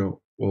over and you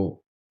go,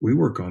 well, we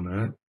work on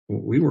that.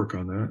 Well, we work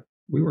on that.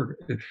 We work.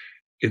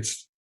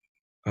 It's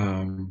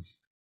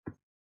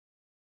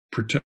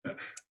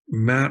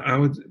Matt, I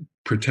would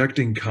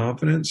protecting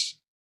confidence.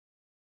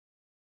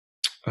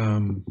 I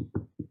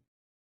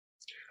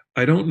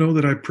don't know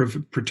that I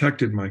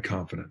protected my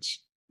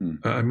confidence.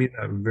 I mean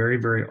that very,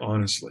 very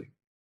honestly.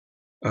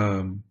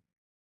 I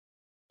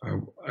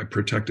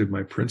protected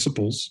my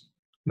principles,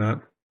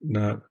 not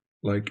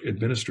like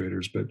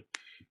administrators, but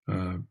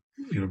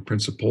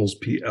principles,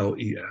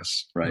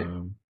 PLES. Right.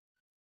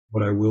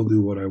 What I will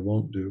do, what I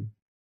won't do.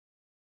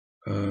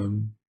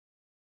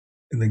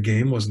 And the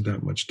game wasn't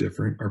that much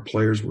different. Our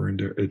players were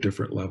at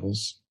different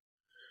levels.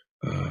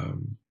 I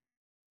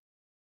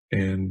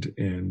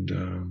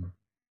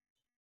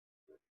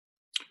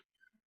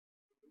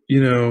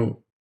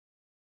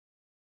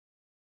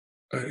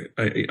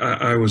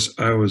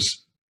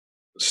was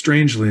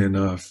strangely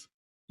enough,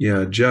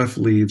 Jeff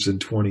leaves in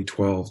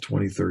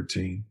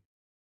 2013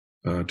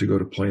 to go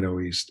to Plano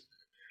East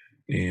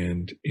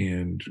and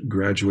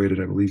graduated,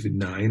 I believe, in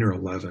 9 or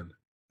 11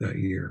 that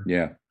year.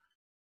 Yeah.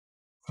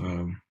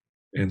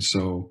 And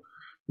so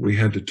we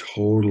had to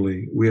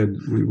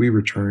we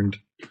returned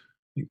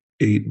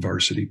 8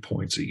 varsity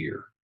points a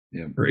year,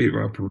 or 8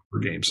 per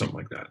game, something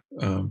like that.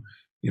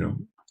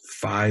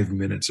 5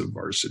 minutes of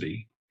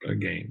varsity a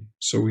game.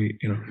 So we,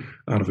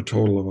 out of a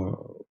total of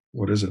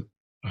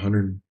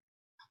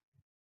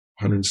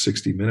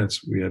 160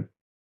 minutes, we had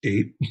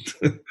 8.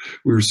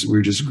 we were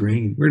just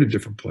green. We're in a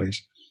different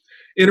place.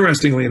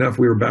 Interestingly enough,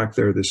 we were back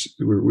there.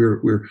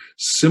 We're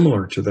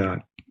similar to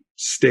that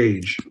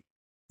stage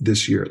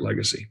this year at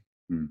Legacy.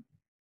 We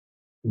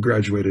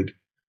graduated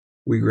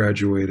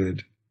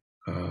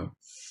 5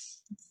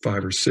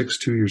 or 6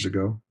 2 years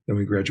ago. Then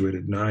we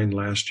graduated 9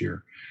 last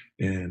year,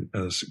 and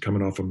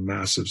coming off a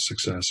massive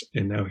success.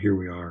 And now here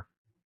we are,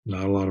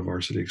 not a lot of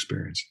varsity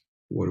experience.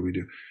 What do we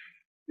do?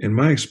 In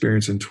my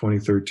experience in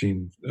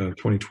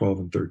 2012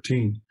 and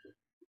 13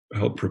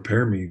 helped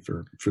prepare me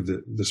for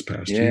this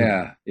past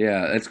year.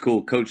 Yeah, that's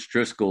cool. Coach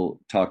Driscoll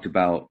talked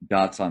about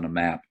dots on a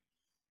map,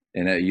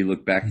 and you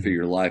look back through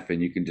your life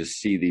and you can just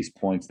see these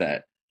points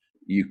that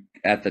you,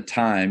 at the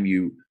time,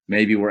 you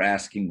maybe were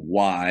asking,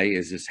 why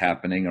is this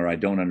happening? Or I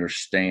don't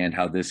understand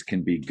how this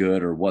can be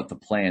good or what the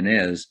plan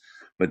is.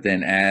 But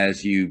then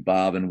as you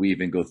bob and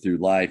weave and go through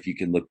life, you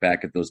can look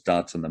back at those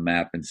dots on the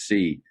map and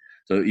see.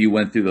 So you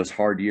went through those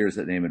hard years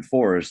at Naaman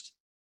Forest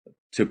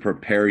to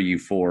prepare you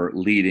for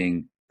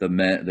leading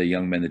the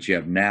young men that you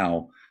have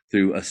now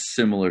through a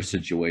similar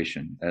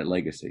situation at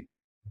Legacy.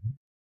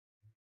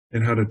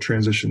 And how to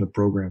transition the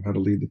program, how to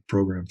lead the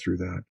program through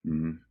that.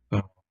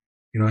 I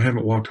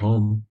haven't walked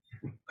home.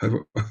 I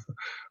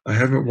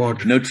haven't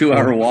walked. No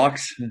 2-hour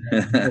walks.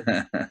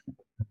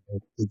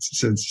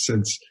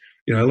 since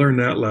I learned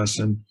that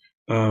lesson.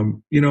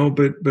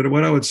 But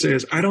what I would say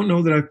is, I don't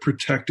know that I've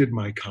protected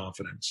my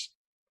confidence.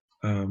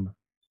 I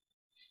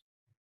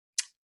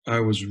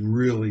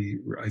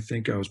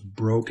think I was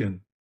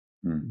broken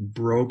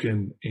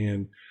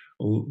and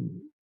a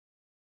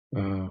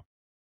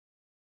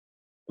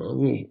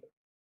little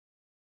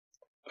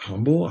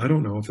humble. I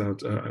don't know if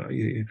that's,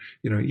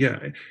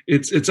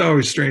 it's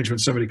always strange when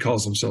somebody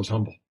calls themselves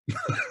humble.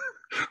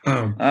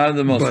 I'm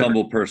the most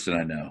humble person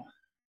I know.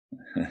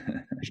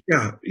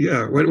 Yeah.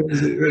 What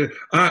is it?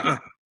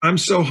 I'm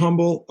so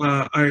humble.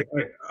 I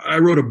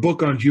wrote a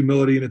book on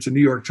humility, and it's a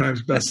New York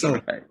Times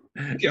bestseller. That's right.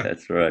 Yeah,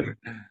 that's right.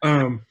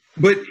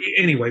 But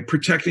anyway,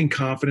 protecting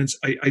confidence,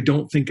 I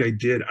don't think I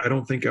did. I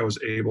don't think I was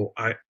able.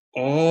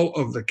 All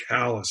of the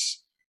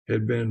callus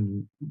had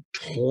been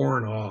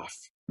torn off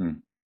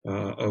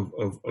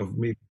of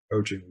me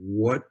coaching.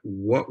 What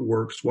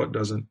works? What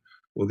doesn't?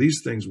 Well,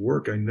 these things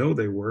work. I know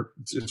they work.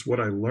 It's what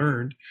I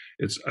learned.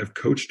 I've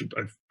coached it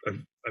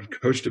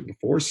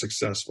before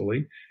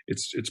successfully.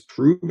 It's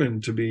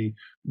proven to be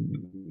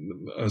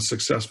a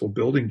successful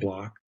building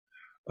block.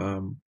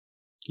 But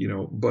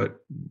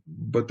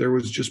there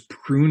was just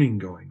pruning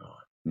going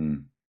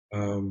on.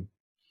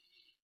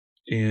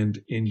 And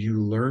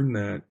you learn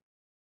that,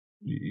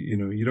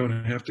 you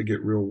don't have to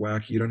get real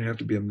wacky. You don't have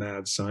to be a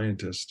mad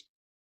scientist.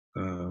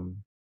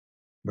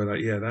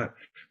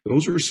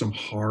 Those were some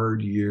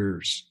hard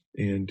years,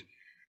 and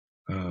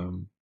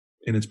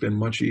it's been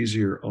much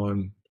easier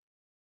on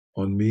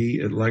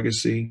me at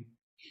Legacy.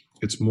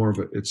 I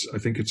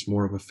think it's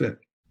more of a fit.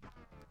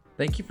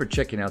 Thank you for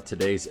checking out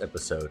today's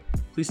episode.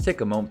 Please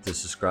take a moment to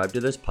subscribe to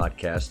this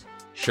podcast,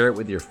 share it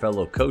with your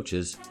fellow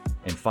coaches,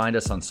 and find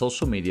us on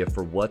social media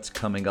for what's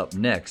coming up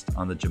next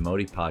on the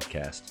Jamodi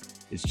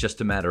Podcast. It's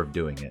just a matter of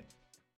doing it.